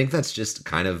I think that's just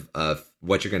kind of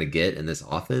what you're going to get in this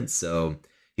offense. So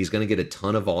he's going to get a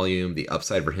ton of volume. The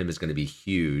upside for him is going to be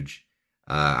huge.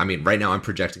 I mean, right now I'm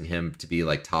projecting him to be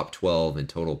like top 12 in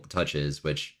total touches,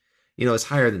 which, you know, is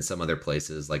higher than some other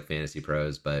places like Fantasy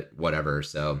Pros, but whatever.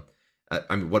 So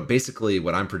I mean,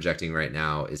 what I'm projecting right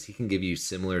now is he can give you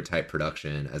similar type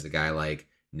production as a guy like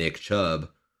Nick Chubb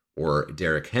or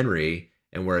Derrick Henry.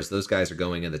 And whereas those guys are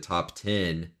going in the top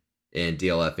 10 in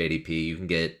DLF ADP, you can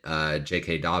get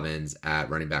J.K. Dobbins at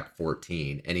running back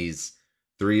 14. And he's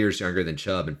 3 years younger than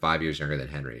Chubb and 5 years younger than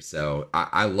Henry. So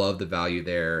I love the value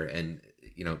there. And,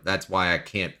 you know, that's why I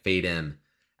can't fade him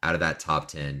out of that top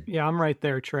 10. Yeah, I'm right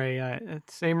there, Trey.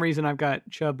 Same reason I've got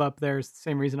Chubb up there.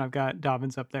 Same reason I've got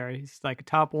Dobbins up there. He's like a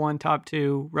top 1, top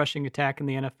 2 rushing attack in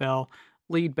the NFL.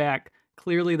 Lead back,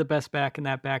 clearly the best back in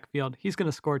that backfield. He's going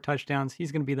to score touchdowns.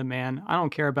 He's going to be the man. I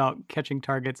don't care about catching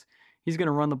targets. He's going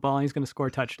to run the ball and he's going to score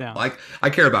touchdowns. I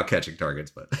care about catching targets,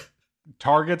 but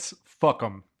targets, fuck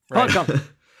them. Right? Fuck them.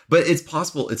 But it's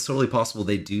possible. It's totally possible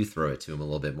they do throw it to him a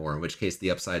little bit more, in which case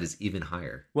the upside is even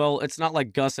higher. Well, it's not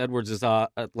like Gus Edwards is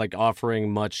like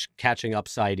offering much catching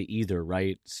upside either,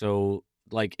 right? So,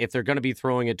 like, if they're going to be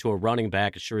throwing it to a running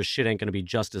back, it sure as shit ain't going to be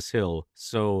Justice Hill.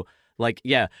 So, like,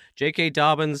 yeah, J.K.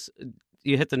 Dobbins,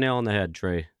 you hit the nail on the head,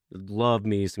 Trey. Love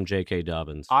me some J.K.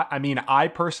 Dobbins. I mean, I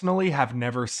personally have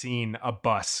never seen a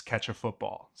bus catch a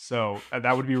football, so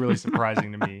that would be really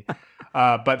surprising to me.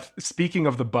 But speaking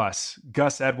of the bus,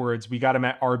 Gus Edwards, we got him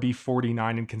at RB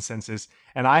 49 in consensus,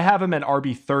 and I have him at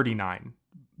RB 39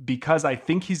 because I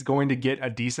think he's going to get a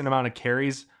decent amount of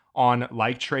carries on,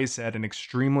 like Trey said, an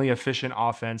extremely efficient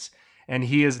offense. And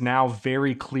he is now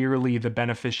very clearly the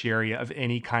beneficiary of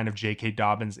any kind of J.K.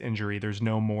 Dobbins injury. There's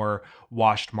no more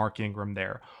washed Mark Ingram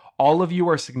there. All of you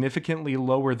are significantly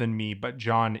lower than me, but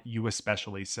John, you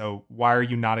especially. So why are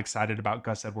you not excited about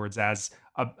Gus Edwards as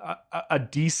a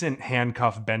decent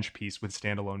handcuff bench piece with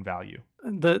standalone value?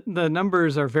 The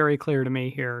numbers are very clear to me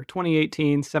here.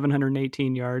 2018,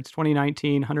 718 yards.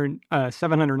 2019,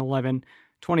 711.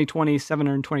 2020,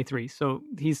 723. So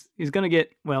he's going to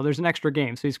get, well, there's an extra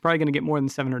game, so he's probably going to get more than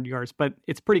 700 yards, but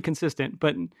it's pretty consistent.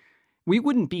 But we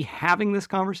wouldn't be having this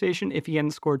conversation if he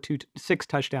hadn't scored 6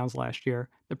 touchdowns last year.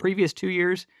 The previous 2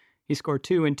 years, he scored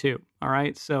 2 and 2. All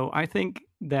right. So I think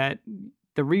that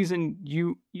the reason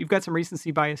you've got some recency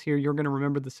bias here, you're going to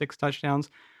remember the 6 touchdowns.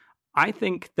 I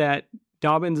think that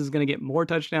Dobbins is going to get more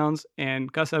touchdowns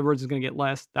and Gus Edwards is going to get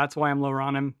less. That's why I'm lower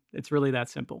on him. It's really that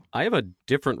simple. I have a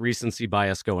different recency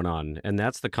bias going on, and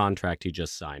that's the contract he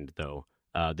just signed, though.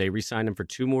 They re-signed him for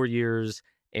 2 more years,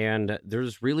 and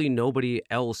there's really nobody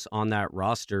else on that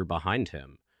roster behind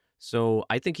him. So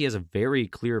I think he has a very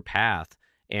clear path,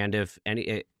 and if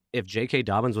J.K.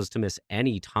 Dobbins was to miss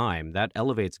any time, that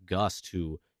elevates Gus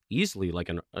to easily like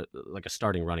a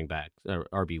starting running back, or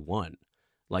RB1.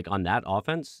 Like on that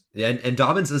offense. Yeah, and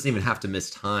Dobbins doesn't even have to miss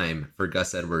time for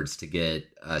Gus Edwards to get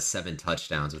 7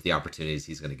 touchdowns with the opportunities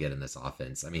he's going to get in this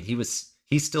offense. I mean,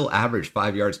 he still averaged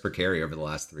 5 yards per carry over the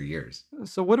last 3 years.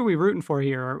 So what are we rooting for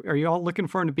here? Are you all looking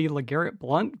for him to be LeGarrette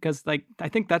Blount? Because I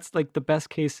think that's like the best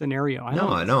case scenario.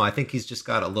 No, I think he's just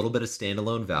got a little bit of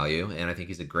standalone value, and I think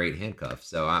he's a great handcuff.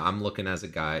 So I'm looking as a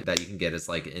guy that you can get as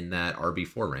like in that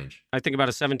RB4 range. I think about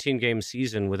a 17-game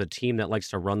season with a team that likes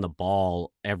to run the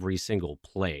ball every single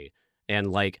play.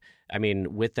 And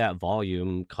with that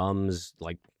volume comes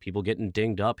like people getting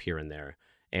dinged up here and there.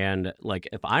 And like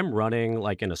if I'm running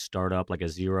like in a startup, like a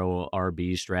 0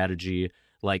 RB strategy,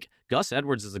 like Gus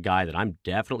Edwards is a guy that I'm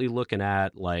definitely looking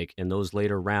at like in those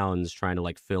later rounds trying to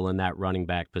like fill in that running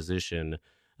back position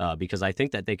because I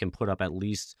think that they can put up at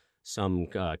least some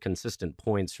consistent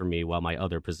points for me while my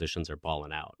other positions are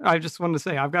balling out. I just wanted to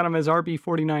say I've got him as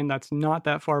RB49. That's not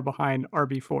that far behind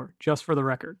RB4, just for the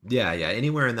record. Yeah.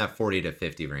 Anywhere in that 40 to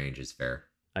 50 range is fair.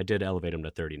 I did elevate him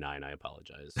to 39. I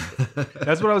apologize.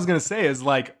 That's what I was going to say is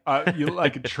like, you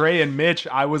like Trey and Mitch,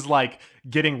 I was like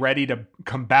getting ready to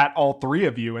combat all 3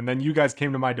 of you. And then you guys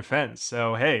came to my defense.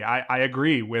 So, hey, I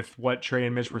agree with what Trey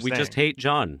and Mitch were saying. We just hate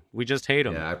John. We just hate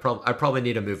him. Yeah, I probably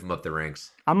need to move him up the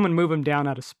ranks. I'm going to move him down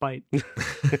out of spite.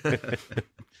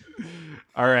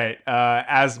 All right.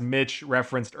 As Mitch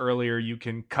referenced earlier, you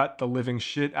can cut the living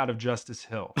shit out of Justice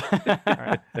Hill. All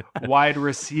right. Wide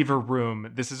receiver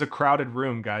room. This is a crowded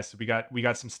room, guys. So we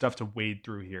got some stuff to wade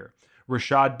through here.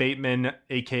 Rashad Bateman,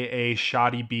 aka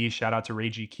Shoddy B, shout out to Ray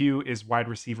GQ, is wide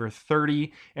receiver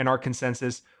 30 in our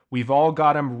consensus. We've all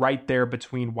got him right there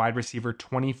between wide receiver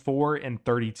 24 and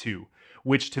 32,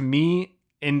 which to me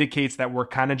indicates that we're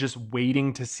kind of just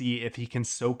waiting to see if he can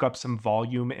soak up some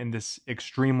volume in this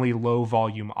extremely low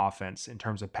volume offense in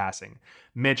terms of passing.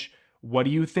 Mitch, what do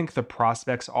you think the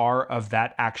prospects are of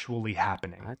that actually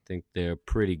happening? I think they're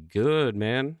pretty good,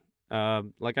 man.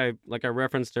 Like I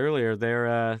referenced earlier,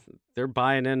 they're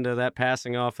buying into that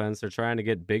passing offense. They're trying to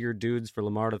get bigger dudes for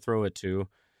Lamar to throw it to.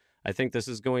 I think this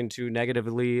is going to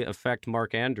negatively affect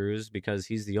Mark Andrews because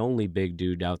he's the only big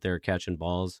dude out there catching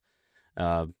balls.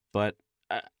 But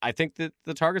I think that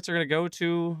the targets are going to go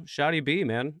to Shoddy B,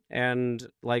 man. And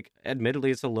like, admittedly,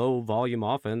 it's a low volume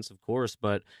offense, of course,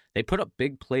 but they put up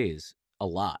big plays a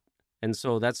lot. And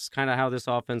so that's kind of how this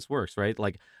offense works, right?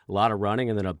 Like a lot of running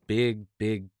and then a big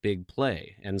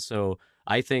play. And so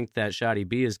I think that Shoddy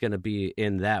B is going to be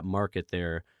in that market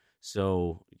there.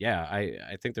 So yeah,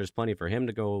 I think there's plenty for him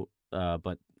to go,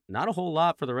 but not a whole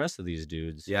lot for the rest of these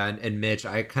dudes. Yeah. And Mitch,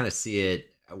 I kind of see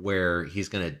it where he's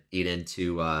going to eat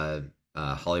into,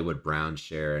 Hollywood Brown's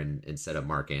share instead of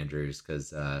Mark Andrews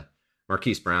because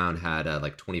Marquise Brown had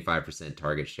like 25%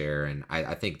 target share, and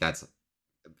I think that's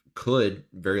could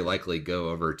very likely go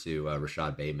over to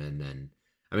Rashad Bateman, and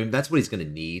I mean that's what he's going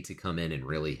to need to come in and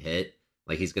really hit.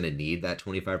 Like he's going to need that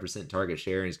 25% target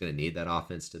share, and he's going to need that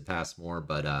offense to pass more.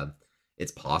 But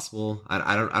it's possible.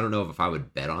 I don't know if I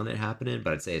would bet on it happening,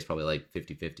 but I'd say it's probably like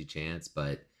 50-50 chance.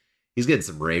 But he's getting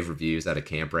some rave reviews out of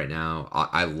camp right now.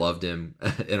 I loved him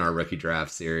in our rookie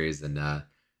draft series. And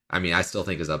I mean, I still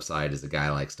think his upside is a guy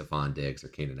like Stephon Diggs or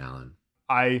Keenan Allen.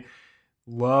 I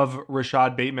love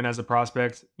Rashad Bateman as a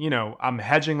prospect. You know, I'm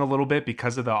hedging a little bit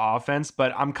because of the offense,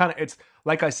 but it's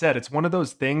like I said, it's one of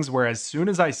those things where as soon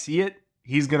as I see it,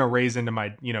 he's going to raise into my,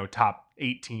 top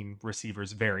 18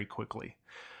 receivers very quickly.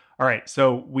 All right,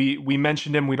 so we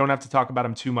mentioned him. We don't have to talk about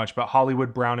him too much, but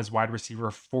Hollywood Brown is wide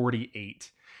receiver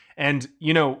 48. And,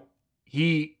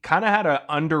 he kind of had an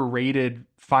underrated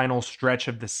final stretch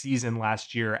of the season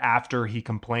last year after he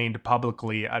complained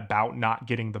publicly about not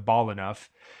getting the ball enough.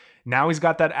 Now he's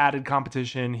got that added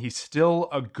competition. He's still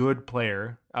a good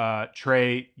player.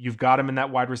 Trey, you've got him in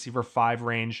that wide receiver 5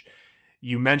 range.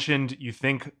 You mentioned you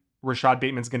think Rashad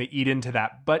Bateman's going to eat into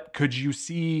that, but could you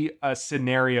see a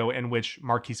scenario in which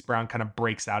Marquise Brown kind of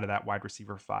breaks out of that wide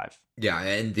receiver 5? Yeah,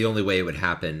 and the only way it would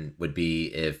happen would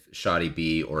be if Shoddy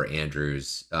B or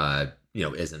Andrews,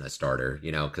 isn't a starter,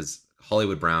 because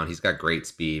Hollywood Brown, he's got great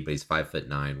speed, but he's 5'9",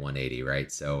 180,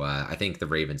 right? So I think the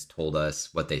Ravens told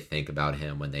us what they think about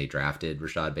him when they drafted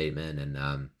Rashad Bateman,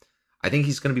 and I think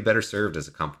he's going to be better served as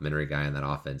a complimentary guy in that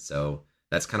offense. So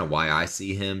that's kind of why I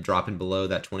see him dropping below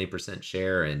that 20%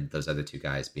 share, and those other two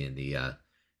guys being the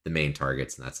main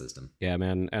targets in that system. Yeah,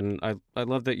 man, and I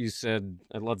love that you said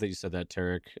that,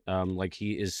 Tarek. Like,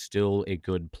 he is still a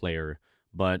good player,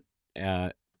 but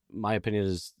my opinion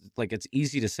is, like, it's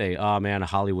easy to say, oh man,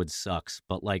 Hollywood sucks,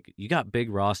 but like, you got big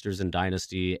rosters in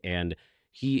Dynasty, and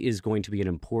he is going to be an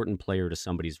important player to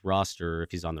somebody's roster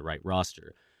if he's on the right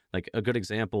roster. Like, a good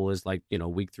example is, like,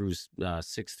 week through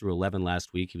 6 through 11 last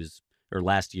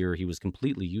year, he was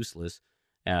completely useless.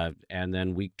 And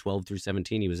then week 12 through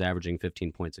 17, he was averaging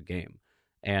 15 points a game.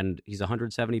 And he's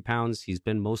 170 pounds. He's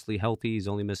been mostly healthy. He's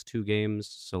only missed 2 games.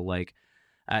 So, like,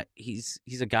 he's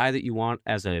a guy that you want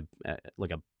as a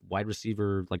wide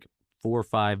receiver, like 4 or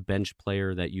 5 bench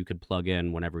player that you could plug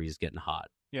in whenever he's getting hot.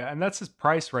 Yeah, and that's his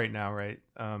price right now, right?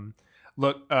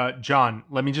 Look, John,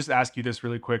 let me just ask you this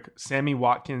really quick. Sammy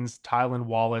Watkins, Tylan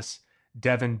Wallace,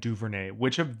 Devin Duvernay.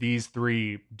 Which of these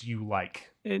 3 do you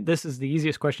like? This is the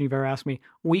easiest question you've ever asked me.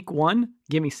 Week 1,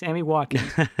 give me Sammy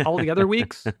Watkins. All of the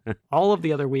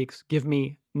other weeks, give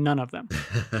me none of them.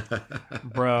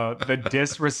 Bro, the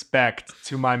disrespect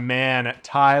to my man,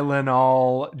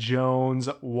 Tylenol Jones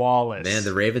Wallace. Man,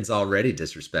 the Ravens already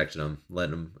disrespected him,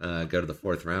 letting him go to the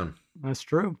 4th round. That's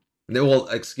true. Well,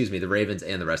 excuse me, the Ravens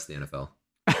and the rest of the NFL.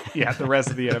 Yeah, the rest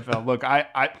of the NFL. Look,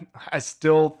 I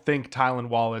still think Tylan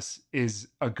Wallace is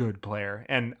a good player,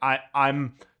 and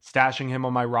I'm stashing him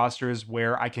on my rosters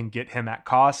where I can get him at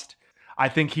cost. I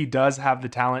think he does have the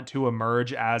talent to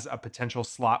emerge as a potential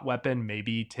slot weapon,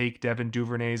 maybe take Devin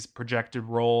Duvernay's projected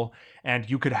role, and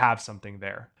you could have something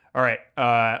there. All right,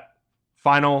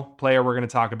 final player we're going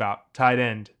to talk about, tight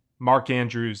end, Mark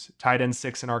Andrews, tight end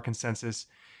 6 in our consensus.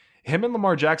 Him and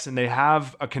Lamar Jackson, they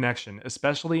have a connection,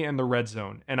 especially in the red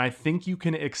zone. And I think you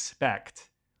can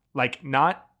expect, like,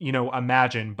 not,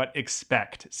 imagine, but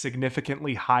expect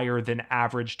significantly higher than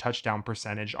average touchdown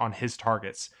percentage on his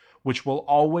targets, which will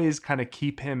always kind of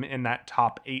keep him in that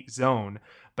top 8 zone.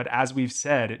 But as we've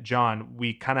said, John,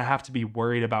 we kind of have to be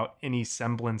worried about any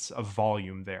semblance of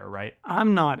volume there, right?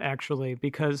 I'm not, actually,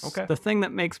 because the thing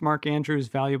that makes Mark Andrews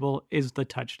valuable is the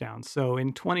touchdowns. So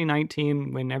in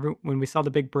 2019, when we saw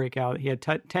the big breakout, he had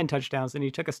 10 touchdowns, and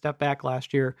he took a step back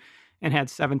last year and had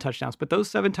 7 touchdowns. But those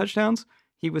 7 touchdowns,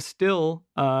 he was still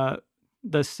the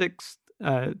 6th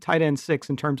tight end 6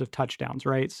 in terms of touchdowns,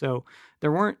 right? So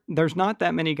there's not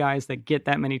that many guys that get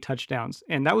that many touchdowns,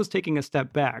 and that was taking a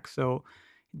step back. So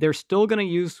they're still going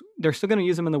to use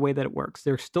him in the way that it works.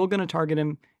 They're still going to target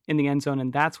him in the end zone,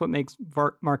 and that's what makes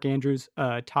Mark Andrews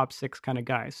a top 6 kind of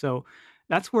guy. So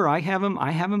that's where I have him.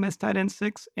 I have him as tight end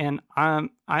 6, and I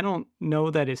don't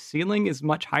know that his ceiling is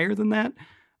much higher than that,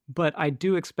 but I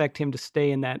do expect him to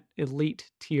stay in that elite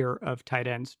tier of tight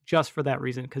ends just for that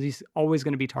reason, because he's always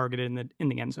going to be targeted in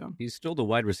the end zone. He's still the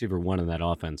wide receiver 1 in that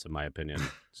offense, in my opinion.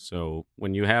 So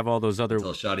when you have all those other...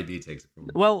 Until Shoddy B takes it from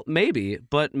him. Well, maybe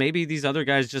these other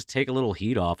guys just take a little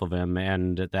heat off of him,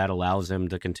 and that allows him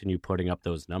to continue putting up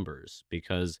those numbers,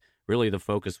 because really the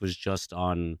focus was just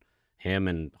on him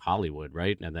and Hollywood,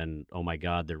 right? And then, oh my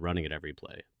God, they're running it every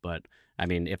play. But I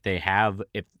mean, if they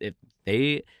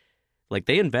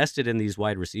invested in these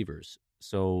wide receivers.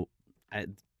 So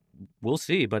we'll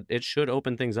see, but it should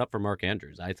open things up for Mark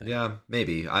Andrews, I think. Yeah,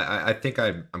 maybe. I think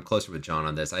I'm closer with John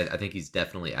on this. I think he's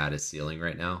definitely at his ceiling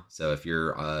right now. So if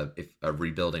you're if a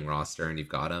rebuilding roster and you've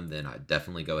got him, then I'd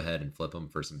definitely go ahead and flip him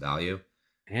for some value.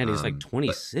 And he's like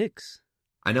 26.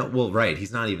 I know. Well, right.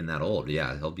 He's not even that old.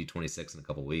 Yeah, he'll be 26 in a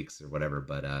couple weeks or whatever.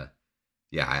 But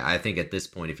yeah, I think at this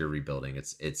point, if you're rebuilding,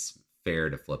 it's fair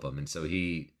to flip him. And so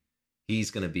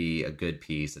he's going to be a good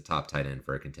piece, a top tight end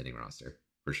for a contending roster,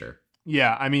 for sure.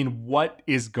 Yeah, I mean, what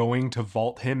is going to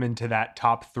vault him into that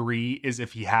top 3 is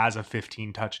if he has a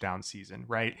 15 touchdown season,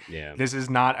 right? Yeah. This is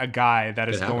not a guy that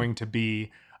is going to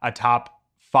be a top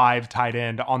 5 tight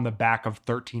end on the back of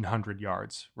 1,300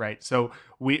 yards, right? So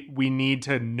we need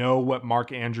to know what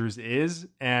Mark Andrews is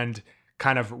and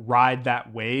kind of ride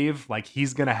that wave. Like,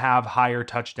 he's going to have higher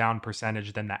touchdown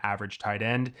percentage than the average tight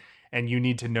end, and you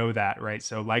need to know that, right?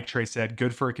 So like Trey said,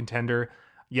 good for a contender.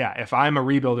 Yeah, if I'm a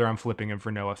rebuilder, I'm flipping him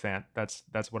for Noah Fant. That's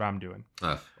what I'm doing.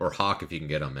 Or Hawk if you can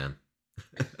get him, man.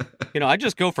 I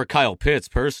just go for Kyle Pitts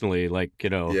personally, like,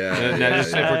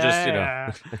 Uh-huh.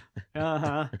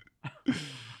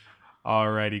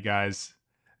 Alrighty, guys.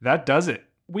 That does it.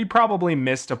 We probably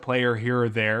missed a player here or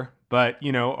there, but,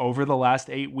 over the last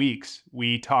 8 weeks,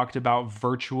 we talked about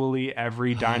virtually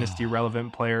every dynasty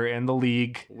relevant player in the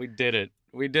league. We did it.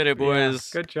 We did it, boys.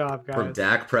 Yeah, good job, guys. From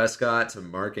Dak Prescott to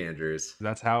Mark Andrews.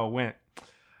 That's how it went.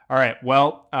 All right.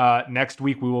 Well, next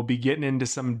week we will be getting into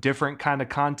some different kind of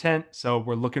content. So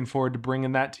we're looking forward to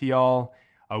bringing that to y'all.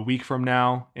 a week from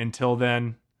now. Until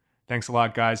then, thanks a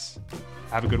lot, guys.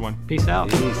 Have a good one. Peace out.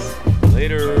 Peace.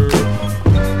 Later.